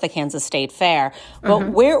of course the Kansas State Fair. But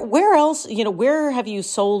where else, where have you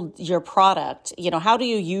sold your product? How do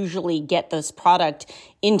you usually get this product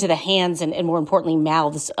into the hands and more importantly,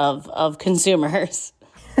 mouths of consumers?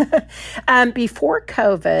 Before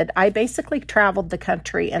COVID, I basically traveled the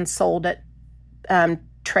country and sold at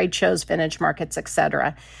trade shows, vintage markets,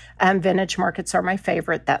 etc. Vintage markets are my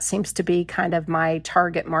favorite. That seems to be kind of my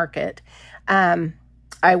target market.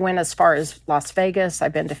 I went as far as Las Vegas.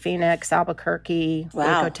 I've been to Phoenix, Albuquerque,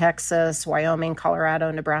 Waco, Texas, Wyoming,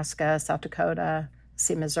 Colorado, Nebraska, South Dakota,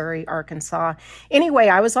 Missouri, Arkansas. Anyway,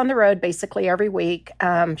 I was on the road basically every week,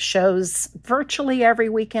 shows virtually every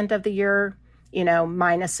weekend of the year,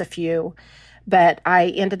 minus a few. But I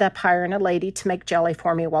ended up hiring a lady to make jelly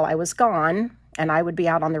for me while I was gone. And I would be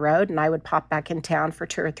out on the road and I would pop back in town for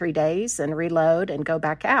 2 or 3 days and reload and go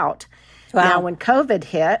back out. Wow. Now, when COVID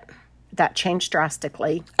hit, that changed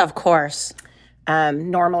drastically. Of course.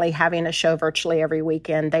 Normally having a show virtually every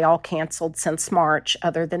weekend, they all canceled since March,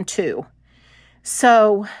 other than 2.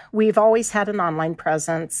 So we've always had an online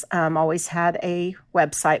presence, always had a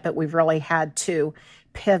website, but we've really had to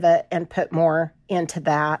pivot and put more into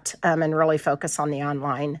that and really focus on the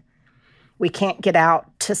online. We can't get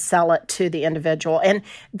out to sell it to the individual. And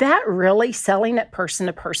that really, selling it person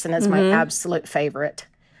to person is my absolute favorite.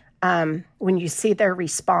 When you see their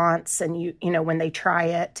response and when they try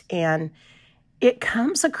it, and it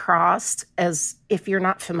comes across as, if you're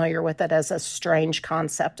not familiar with it, as a strange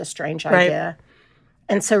concept, a strange idea.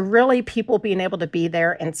 And so really people being able to be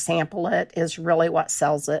there and sample it is really what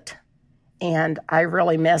sells it. And I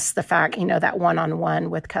really miss the fact, that one-on-one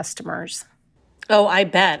with customers. Oh, I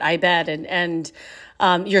bet. And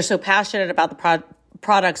you're so passionate about the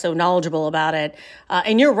product, so knowledgeable about it.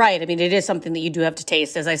 And you're right. I mean, it is something that you do have to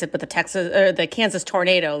taste. As I said, with the Kansas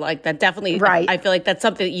tornado, like that definitely, right. I feel like that's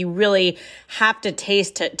something that you really have to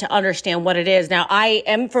taste to understand what it is. Now, I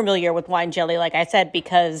am familiar with wine jelly, like I said,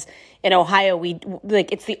 because in Ohio,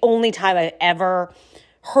 it's the only time I've ever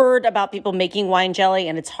heard about people making wine jelly,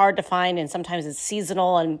 and it's hard to find, and sometimes it's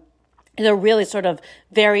seasonal, and they're really sort of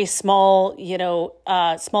very small,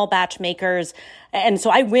 small batch makers. And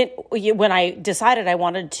so when I decided I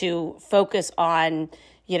wanted to focus on,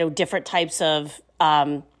 different types of,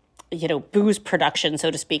 booze production,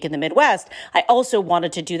 so to speak, in the Midwest, I also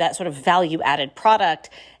wanted to do that sort of value added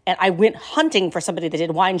product. And I went hunting for somebody that did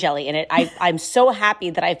wine jelly. And I'm so happy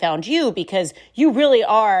that I found you, because you really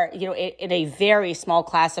are, in a very small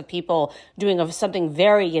class of people doing something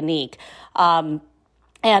very unique. And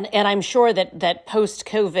I'm sure that post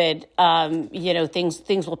COVID,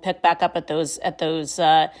 things will pick back up at those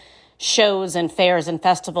shows and fairs and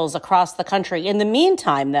festivals across the country. In the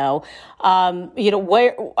meantime, though,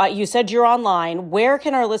 where you said you're online, where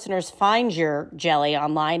can our listeners find your jelly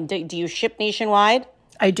online? Do you ship nationwide?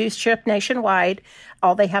 I do ship nationwide.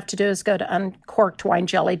 All they have to do is go to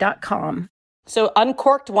uncorkedwinejelly.com. So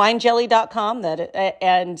uncorkedwinejelly.com,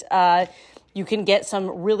 and you can get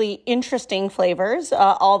some really interesting flavors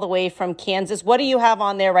all the way from Kansas. What do you have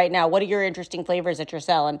on there right now? What are your interesting flavors that you're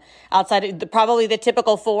selling outside of probably the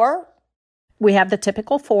typical 4? We have the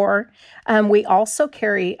typical 4. We also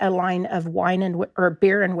carry a line of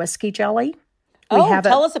beer and whiskey jelly.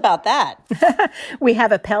 Tell us about that. We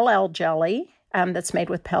have a Pale Ale jelly that's made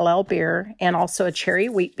with Pale Ale beer, and also a cherry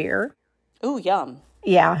wheat beer. Ooh, yum.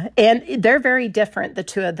 Yeah, and they're very different, the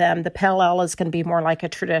two of them. The Pale Ale is going to be more like a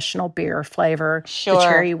traditional beer flavor. Sure. The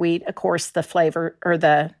cherry wheat, of course, the flavor or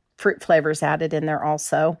the fruit flavors added in there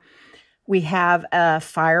also. We have a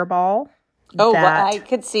Fireball. Oh, I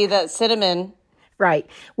could see that cinnamon. Right.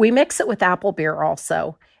 We mix it with apple beer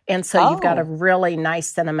also. And so you've got a really nice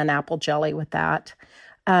cinnamon apple jelly with that.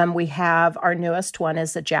 We have our newest one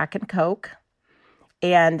is a Jack and Coke.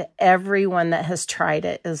 And everyone that has tried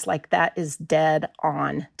it is like, that is dead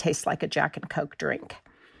on. Tastes like a Jack and Coke drink.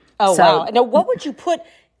 Oh, wow. Now, what would you put,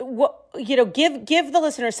 give the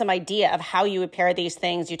listeners some idea of how you would pair these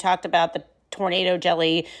things. You talked about the tornado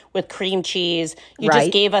jelly with cream cheese. You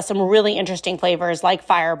just gave us some really interesting flavors like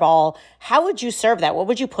Fireball. How would you serve that? What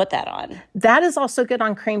would you put that on? That is also good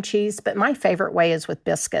on cream cheese, but my favorite way is with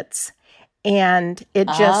biscuits. And it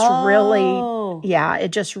just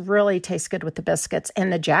really tastes good with the biscuits.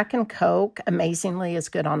 And the Jack and Coke, amazingly, is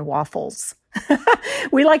good on waffles.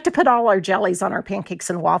 We like to put all our jellies on our pancakes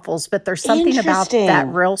and waffles, but there's something about that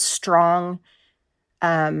real strong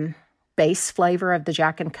base flavor of the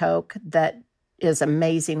Jack and Coke that is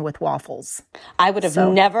amazing with waffles. I would have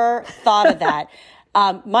never thought of that.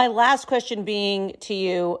 My last question being to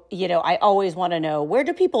you, I always want to know, where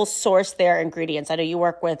do people source their ingredients? I know you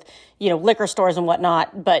work with, liquor stores and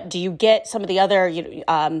whatnot, but do you get some of the other,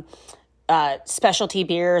 specialty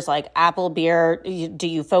beers like apple beer? Do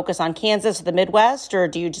you focus on Kansas or the Midwest, or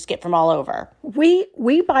do you just get from all over?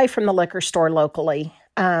 We buy from the liquor store locally.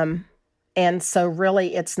 And so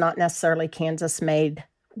really it's not necessarily Kansas-made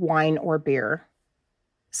wine or beer.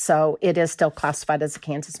 So it is still classified as a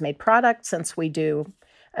Kansas-made product since we do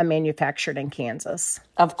manufactured in Kansas.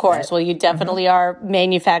 Of course. Well, you definitely are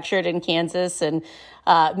manufactured in Kansas and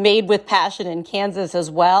made with passion in Kansas as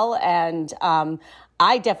well. And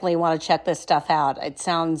I definitely want to check this stuff out. It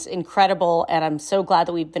sounds incredible, and I'm so glad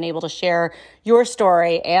that we've been able to share your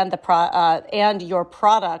story and and your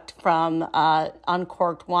product from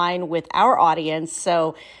Uncorked Wine with our audience.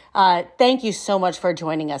 So thank you so much for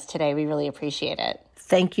joining us today. We really appreciate it.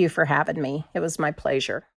 Thank you for having me. It was my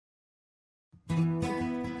pleasure.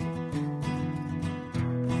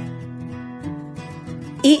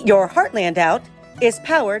 Eat Your Heartland Out is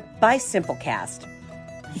powered by Simplecast.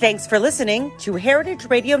 Thanks for listening to Heritage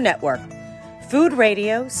Radio Network, food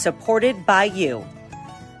radio supported by you.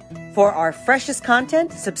 For our freshest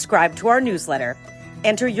content, subscribe to our newsletter.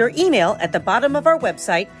 Enter your email at the bottom of our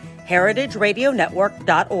website,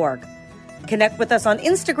 heritageradionetwork.org. Connect with us on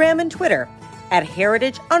Instagram and Twitter at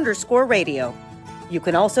heritage_radio. You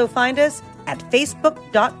can also find us at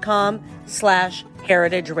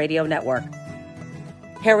facebook.com/Heritage Radio Network.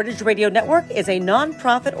 Heritage Radio Network is a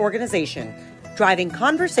nonprofit organization driving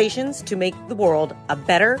conversations to make the world a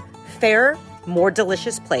better, fairer, more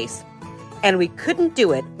delicious place. And we couldn't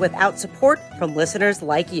do it without support from listeners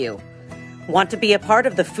like you. Want to be a part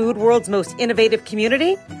of the food world's most innovative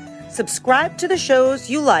community? Subscribe to the shows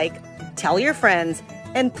you like, tell your friends,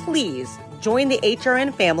 and please join the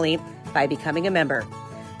HRN family by becoming a member.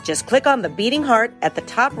 Just click on the beating heart at the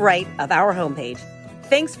top right of our homepage.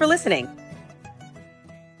 Thanks for listening.